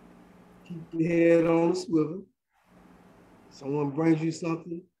 Keep your head on the swivel. Someone brings you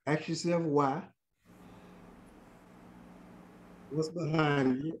something, ask yourself why. What's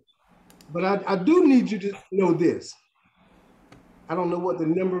behind it? But I do need you to know this. I don't know what the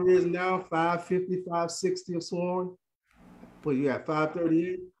number is now, 550, 560 of sworn. What you got,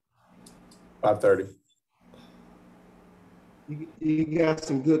 538? 530. You got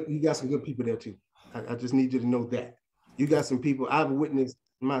some good people there too. I just need you to know that. You got some people I've witnessed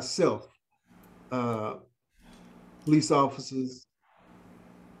myself, police officers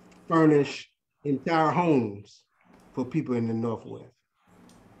furnish entire homes for people in the Northwest.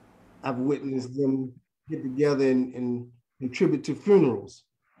 I've witnessed them get together and contribute to funerals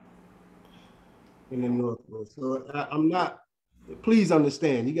in the Northwest. So I'm not, please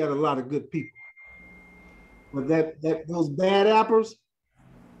understand, you got a lot of good people. But those bad apples,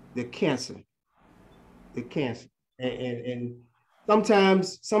 they're cancer. They're cancer. And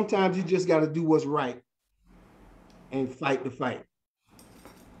sometimes you just got to do what's right and fight the fight.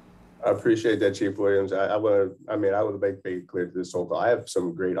 I appreciate that, Chief Williams. I want to make it clear to this whole call. I have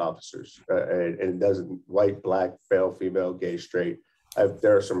some great officers, and it doesn't white, black, male, female, gay, straight.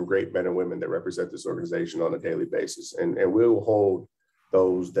 There are some great men and women that represent this organization on a daily basis, and we'll hold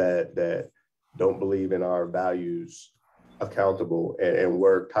those that don't believe in our values accountable and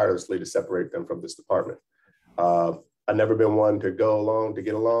work tirelessly to separate them from this department. I've never been one to get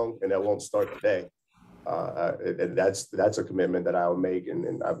along, and that won't start today. And that's a commitment that I'll make,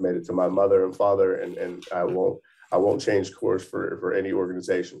 and I've made it to my mother and father, and I won't change course for any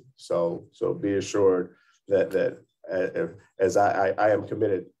organization. So be assured that as I am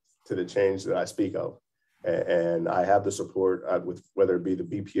committed to the change that I speak of, and I have the support with whether it be the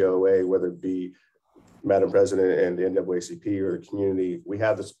BPOA, whether it be Madam President and the NAACP or the community, we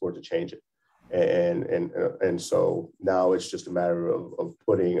have the support to change it. And so now it's just a matter of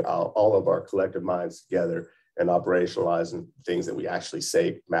putting all of our collective minds together and operationalizing things that we actually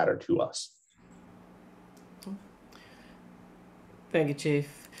say matter to us. Thank you,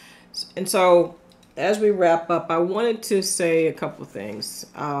 Chief. And so as we wrap up, I wanted to say a couple of things.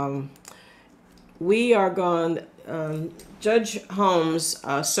 We are going, Judge Holmes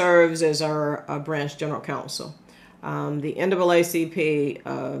serves as our branch general counsel. The NAACP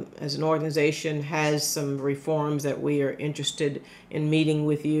as an organization has some reforms that we are interested in meeting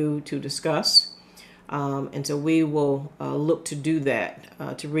with you to discuss. And so we will look to do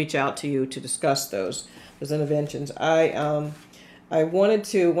that, to reach out to you to discuss those interventions. I wanted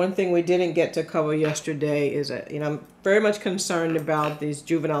to, one thing we didn't get to cover yesterday is that, I'm very much concerned about these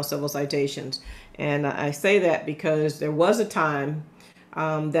juvenile civil citations. And I say that because there was a time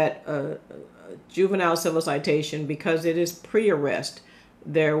that juvenile civil citation, because it is pre-arrest,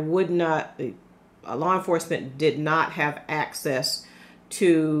 there would not, law enforcement did not have access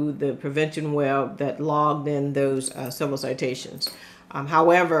to the prevention web that logged in those civil citations.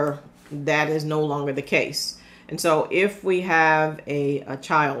 However, that is no longer the case. And so if we have a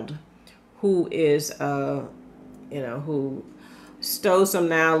child who is, who stole some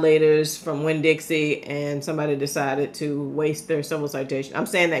now-laters from Winn-Dixie and somebody decided to waste their civil citation. I'm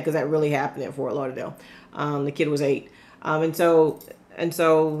saying that because that really happened at Fort Lauderdale. The kid was 8. And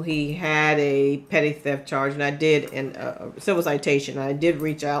so he had a petty theft charge, and I did a civil citation. I did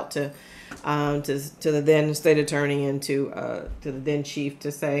reach out to the then state attorney and to the then chief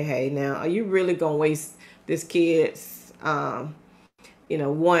to say, hey, now, are you really going to waste this kid's,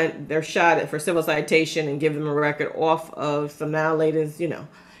 they're shot for civil citation and give them a record off of some now latest,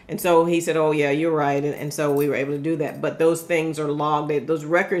 And so he said, oh, yeah, you're right. And so we were able to do that. But those things are logged. Those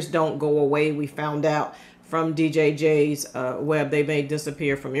records don't go away. We found out from DJJ's web, they may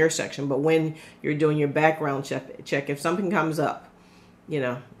disappear from your section. But when you're doing your background check, if something comes up,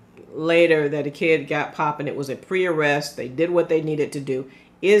 later that a kid got popped and it was a pre-arrest, they did what they needed to do,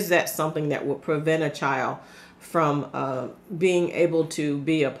 is that something that would prevent a child from being able to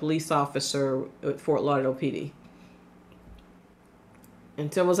be a police officer at Fort Lauderdale PD?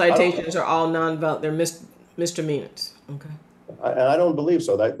 And civil citations are all non-violent, they're misdemeanors. Okay. I don't believe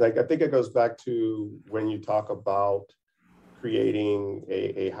so. I think it goes back to when you talk about creating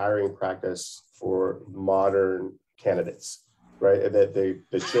a hiring practice for modern candidates, right? That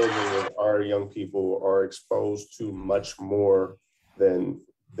the children of our young people are exposed to much more than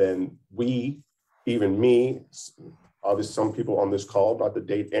we, even me, obviously some people on this call, not to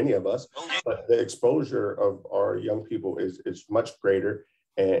date any of us, but the exposure of our young people is much greater,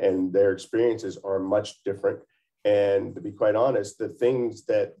 and their experiences are much different. And to be quite honest, the things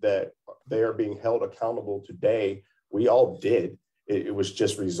that they are being held accountable today, we all did. It was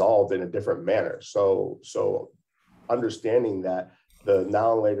just resolved in a different manner. So understanding that the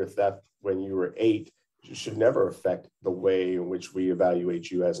now and later theft when you were 8 should never affect the way in which we evaluate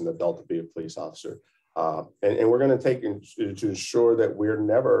you as an adult to be a police officer. And we're going to take to ensure that we're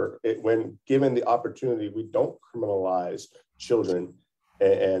never, when given the opportunity, we don't criminalize children.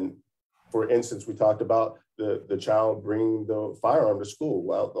 And for instance, we talked about the child bringing the firearm to school.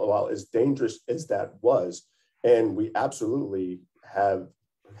 While as dangerous as that was, And we absolutely have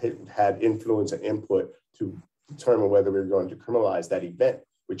had influence and input to determine whether we were going to criminalize that event.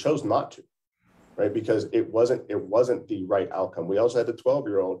 We chose not to, right? Because it wasn't the right outcome. We also had the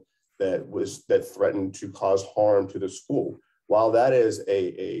 12-year-old that threatened to cause harm to the school. While that is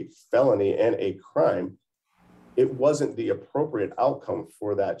a felony and a crime, it wasn't the appropriate outcome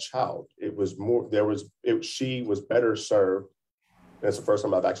for that child. It was more, she was better served. That's the first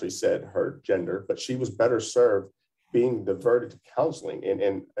time I've actually said her gender, but she was better served being diverted to counseling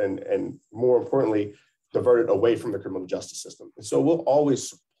and more importantly, diverted away from the criminal justice system. And so we'll always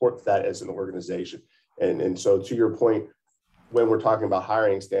support that as an organization. And so to your point, when we're talking about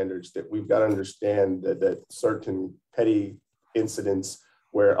hiring standards, that we've got to understand that certain petty incidents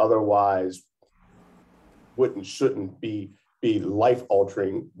where otherwise shouldn't be life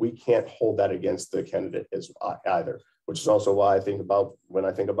altering, we can't hold that against the candidate as either, which is also why when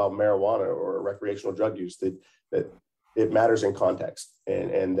I think about marijuana or recreational drug use, that it matters in context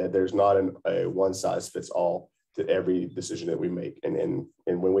and that there's not a one size fits all to every decision that we make. And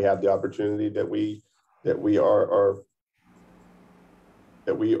when we have the opportunity that we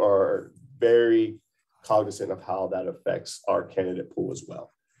are very cognizant of how that affects our candidate pool as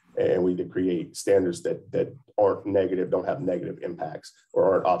well. And we did create standards that aren't negative, don't have negative impacts,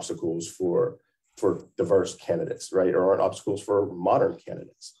 or aren't obstacles for diverse candidates, right? Or aren't obstacles for modern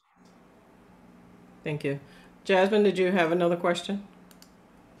candidates. Thank you. Jasmine, did you have another question?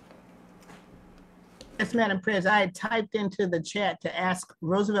 Yes, Madam President, I had typed into the chat to ask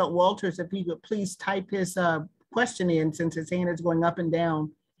Roosevelt Walters if he could please type his question in, since his hand is going up and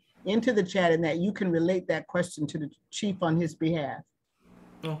down, into the chat, and that you can relate that question to the chief on his behalf.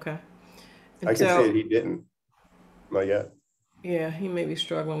 Okay. I can say he didn't. Not yet. Yeah, he may be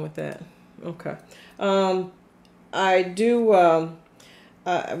struggling with that. Okay. I do.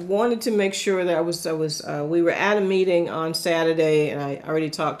 I wanted to make sure that we were at a meeting on Saturday, and I already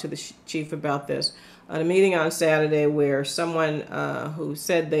talked to the chief about this. At a meeting on Saturday where someone who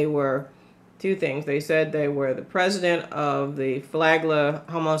said they were two things. They said they were the president of the Flagler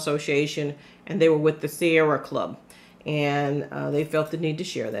Homo Association, and they were with the Sierra Club. And they felt the need to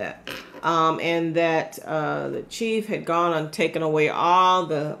share that. And that the chief had gone and taken away all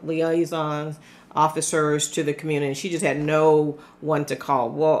the liaison officers to the community. And she just had no one to call.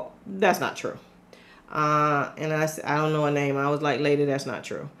 Well, that's not true. And I don't know her name. I was like, lady, that's not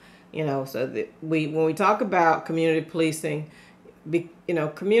true. You know, so when we talk about community policing,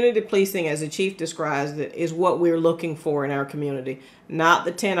 community policing, as the chief describes it, is what we're looking for in our community, not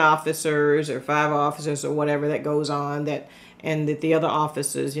the 10 officers or 5 officers or whatever that goes on and that the other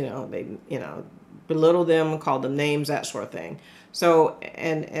officers, they belittle them, call them names, that sort of thing. So,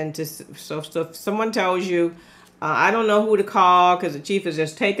 so if someone tells you, I don't know who to call because the chief has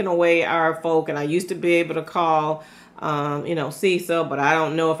just taken away our folk, and I used to be able to call, Cecil, but I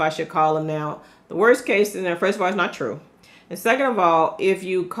don't know if I should call him now. The worst case in there, first of all, it's not true. And second of all, if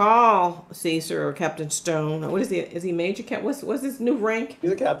you call Caesar or Captain Stone, what is he? Is he Major Cap? What's his new rank?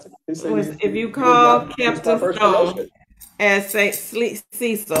 He's a captain. If you call Captain Stone as say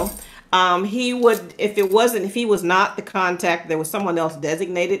Cecil, he would, if he was not the contact, there was someone else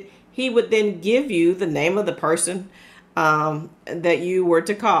designated, he would then give you the name of the person that you were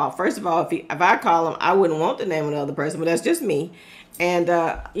to call. First of all, if I call him, I wouldn't want the name of the other person, but that's just me. And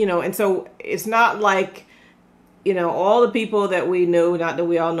and so it's not like, all the people that we knew, not that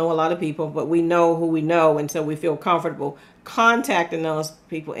we all know a lot of people, but we know who we know, and so we feel comfortable contacting those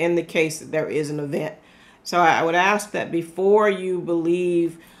people in the case that there is an event. So I would ask that before you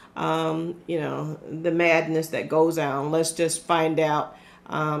believe, the madness that goes on, let's just find out,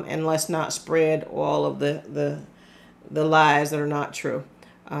 and let's not spread all of the lies that are not true.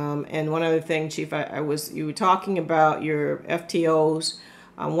 And one other thing, Chief, you were talking about your FTOs.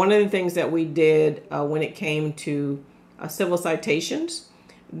 One of the things that we did when it came to civil citations,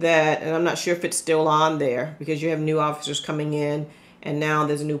 and I'm not sure if it's still on there because you have new officers coming in, and now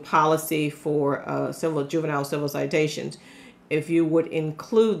there's a new policy for juvenile civil citations. If you would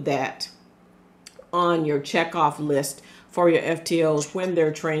include that on your checkoff list for your FTOs when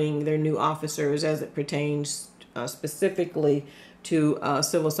they're training their new officers as it pertains specifically to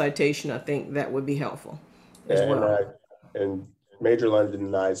civil citation, I think that would be helpful as well. And Major London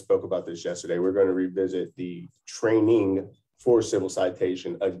and I spoke about this yesterday. We're going to revisit the training for civil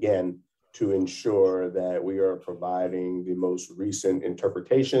citation again to ensure that we are providing the most recent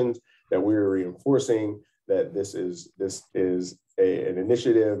interpretations, that we're reinforcing that this is an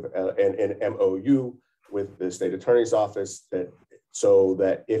initiative and an MOU with the state attorney's office, so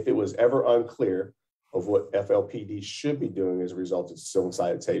that if it was ever unclear of what FLPD should be doing as a result of civil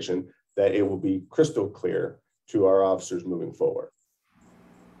citation, that it will be crystal clear to our officers moving forward.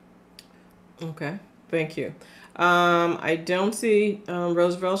 Okay, thank you. I don't see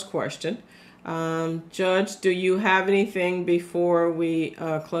Roosevelt's question. Judge, do you have anything before we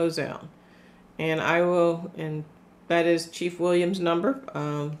close out? And I will, and that is Chief Williams' number.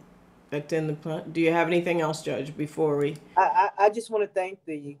 That's in the. Do you have anything else, Judge, before we? I just want to thank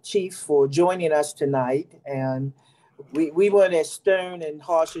the chief for joining us tonight, and we weren't as stern and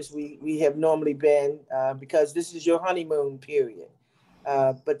harsh as we have normally been because this is your honeymoon period.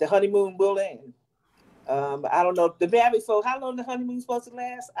 But the honeymoon will end. I don't know the married folk. How long the honeymoon's supposed to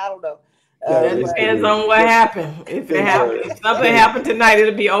last? I don't know. That depends on what happened. If it happened, if something happened tonight,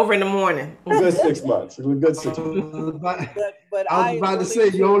 it'll be over in the morning. Good 6 months. It was good 6 months. But I was about to say,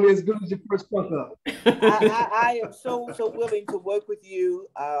 you're only as good as your first fuck up. I am so willing to work with you.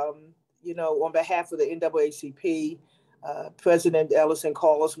 You know, on behalf of the NAACP, President Ellison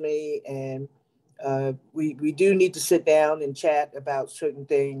calls me, and we do need to sit down and chat about certain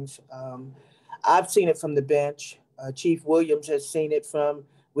things. I've seen it from the bench. Chief Williams has seen it from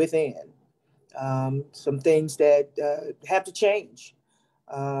within. Some things that have to change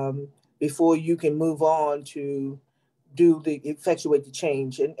before you can move on to effectuate the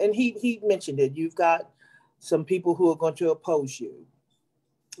change. And he mentioned it. You've got some people who are going to oppose you.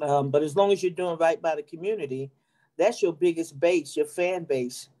 But as long as you're doing right by the community, that's your biggest base, your fan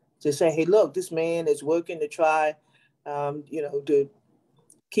base, to say, hey, look, this man is working to try, to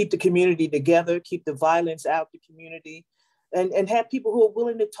keep the community together, keep the violence out the community, and have people who are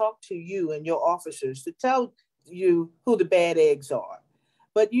willing to talk to you and your officers to tell you who the bad eggs are.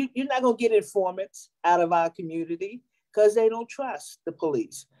 But you're not going to get informants out of our community because they don't trust the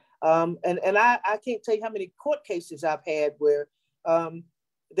police. And I can't tell you how many court cases I've had where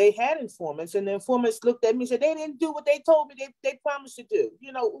they had informants, and the informants looked at me and said, they didn't do what they told me they promised to do.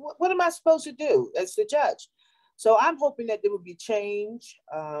 You know, what am I supposed to do as the judge? So I'm hoping that there will be change,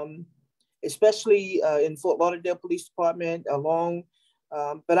 especially in Fort Lauderdale Police Department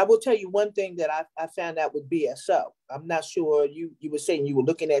but I will tell you one thing that I found out with BSO. I'm not sure, you were saying you were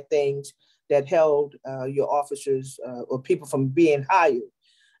looking at things that held your officers or people from being hired.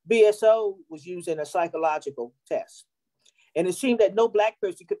 BSO was using a psychological test. And it seemed that no Black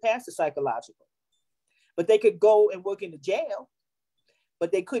person could pass the psychological. But they could go and work in the jail,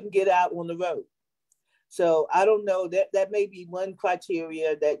 but they couldn't get out on the road. So I don't know, that may be one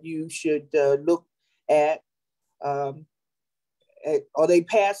criteria that you should look at. Are they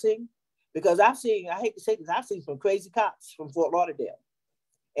passing? Because I hate to say this, I've seen some crazy cops from Fort Lauderdale.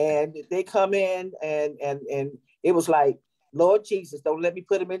 And they come in and it was like, Lord Jesus, don't let me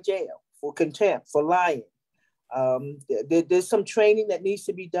put them in jail for contempt, for lying. There's some training that needs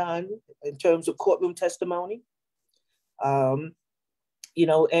to be done in terms of courtroom testimony. And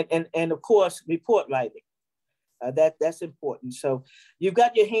of course, report writing. That's important. So you've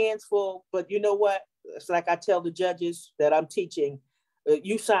got your hands full, but you know what? It's like I tell the judges that I'm teaching,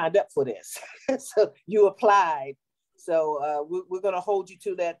 you signed up for this. So you applied. So we're going to hold you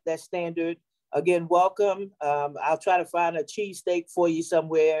to that standard. Again, welcome. I'll try to find a cheesesteak for you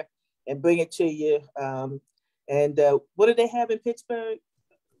somewhere and bring it to you. And what do they have in Pittsburgh?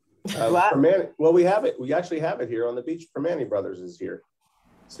 Well, we have it. We actually have it here on the beach. Permane Brothers is here.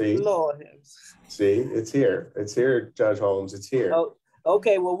 See? Lord. See, it's here. It's here, Judge Holmes. It's here. Oh,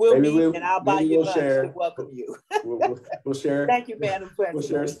 okay, well, we'll meet and I'll buy you lunch to welcome you. We'll share. Thank you, Madam President. We'll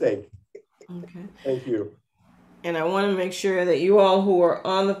share a steak. Okay. Thank you. And I want to make sure that you all who are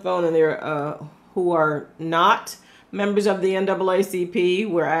on the phone and there who are not members of the NAACP,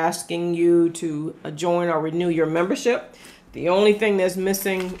 we're asking you to join or renew your membership. The only thing that's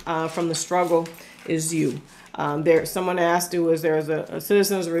missing from the struggle is you. Someone asked, there's a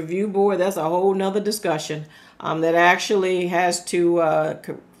citizens review board. That's a whole nother discussion that actually has to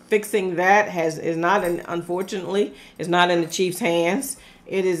fixing that unfortunately is not in the chief's hands.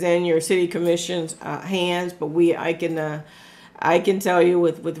 It is in your city commission's hands. But I can tell you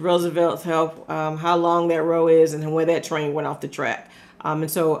with Roosevelt's help how long that row is and where that train went off the track.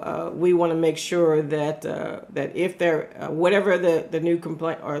 And so we want to make sure that that if there whatever the new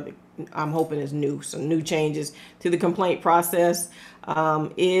complaint I'm hoping is some new changes to the complaint process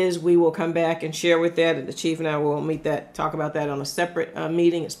we will come back and share with that. And the chief and I will talk about that on a separate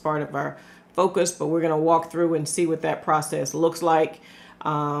meeting. It's part of our focus, but we're going to walk through and see what that process looks like.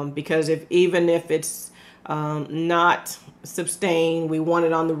 Because even if it's not sustained, we want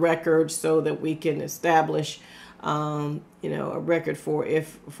it on the record so that we can establish a record for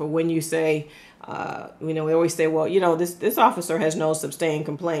when you say, we always say, well, this officer has no sustained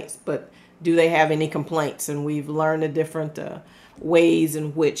complaints, but do they have any complaints? And we've learned the different ways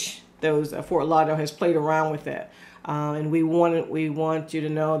in which those Fort Lauderdale has played around with that. And we want you to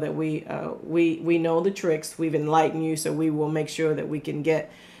know that we know the tricks. We've enlightened you, so we will make sure that we can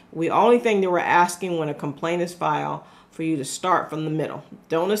get. Only thing that we're asking when a complaint is filed for you to start from the middle.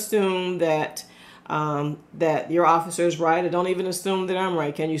 Don't assume that that your officer is right, or don't even assume that I'm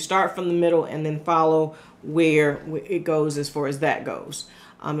right. Can you start from the middle and then follow where it goes as far as that goes?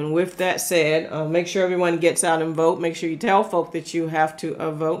 And with that said, make sure everyone gets out and vote. Make sure you tell folk that you have to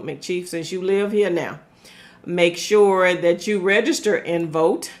vote. Chief, since you live here now, make sure that you register and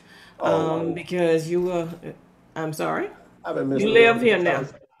vote because you, I'm sorry, you live here now.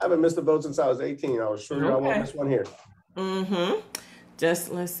 I haven't missed a vote since I was 18. I was sure I won't miss one here.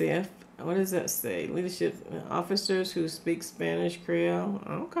 Just, let's see, what does that say? Leadership officers who speak Spanish, Creole.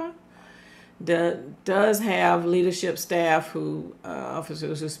 Okay. Does have leadership staff who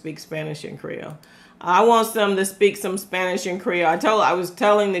officers who speak Spanish and Creole. I want them to speak some Spanish and Creole. I was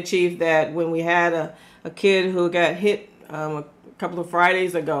telling the chief that when we had a kid who got hit a couple of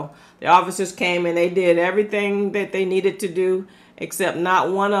Fridays ago, the officers came and they did everything that they needed to do, except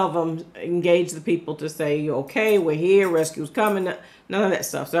not one of them engaged the people to say, "You okay? We're here. Rescue's coming." None of that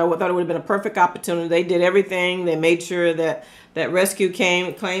stuff. So I thought it would have been a perfect opportunity. They did everything. They made sure that rescue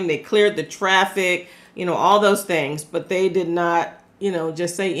claimed they cleared the traffic, all those things, but they did not,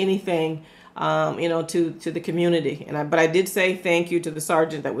 just say anything, to the community. But I did say thank you to the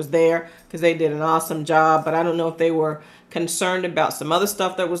sergeant that was there because they did an awesome job. But I don't know if they were concerned about some other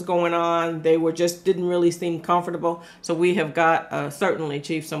stuff that was going on. They were just didn't really seem comfortable. So we have got certainly,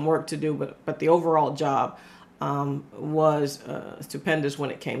 Chief, some work to do. But the overall job was stupendous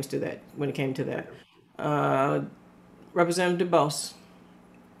when it came to that. Representative DuBose.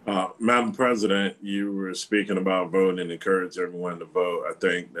 Madam President, you were speaking about voting and encourage everyone to vote. I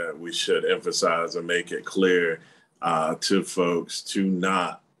think that we should emphasize and make it clear to folks to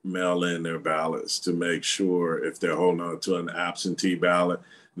not mail in their ballots, to make sure if they're holding on to an absentee ballot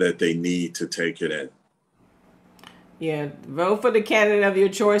that they need to take it in. Yeah, vote for the candidate of your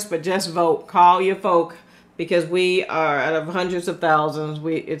choice, but just vote. Call your folk, because we are out of hundreds of thousands.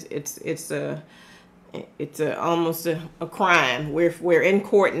 It's almost a crime. We're in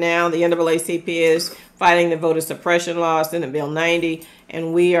court now. The NAACP is fighting the voter suppression law, Senate Bill 90,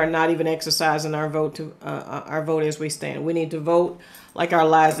 and we are not even exercising our vote as we stand. We need to vote like our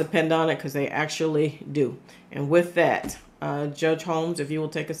lives depend on it, because they actually do. And with that, Judge Holmes, if you will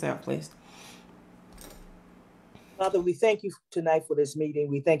take us out, please. Father, we thank you tonight for this meeting.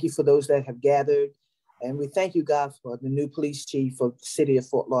 We thank you for those that have gathered, and we thank you, God, for the new police chief of the city of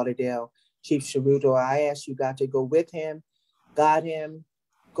Fort Lauderdale, Chief Scirotto. I ask you, God, to go with him,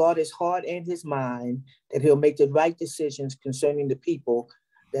 guard his heart and his mind, that he'll make the right decisions concerning the people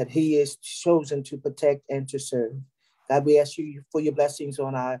that he is chosen to protect and to serve. God, we ask you for your blessings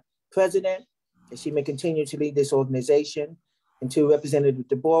on our president, that she may continue to lead this organization, and to Representative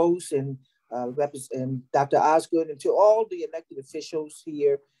DuBose and Dr. Osgood, and to all the elected officials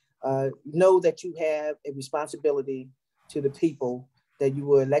here. Know that you have a responsibility to the people that you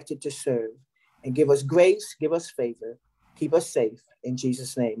were elected to serve, and give us grace, give us favor, keep us safe. In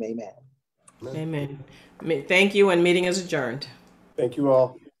Jesus' name, amen. Amen. Thank you, and meeting is adjourned. Thank you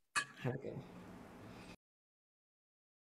all. Okay.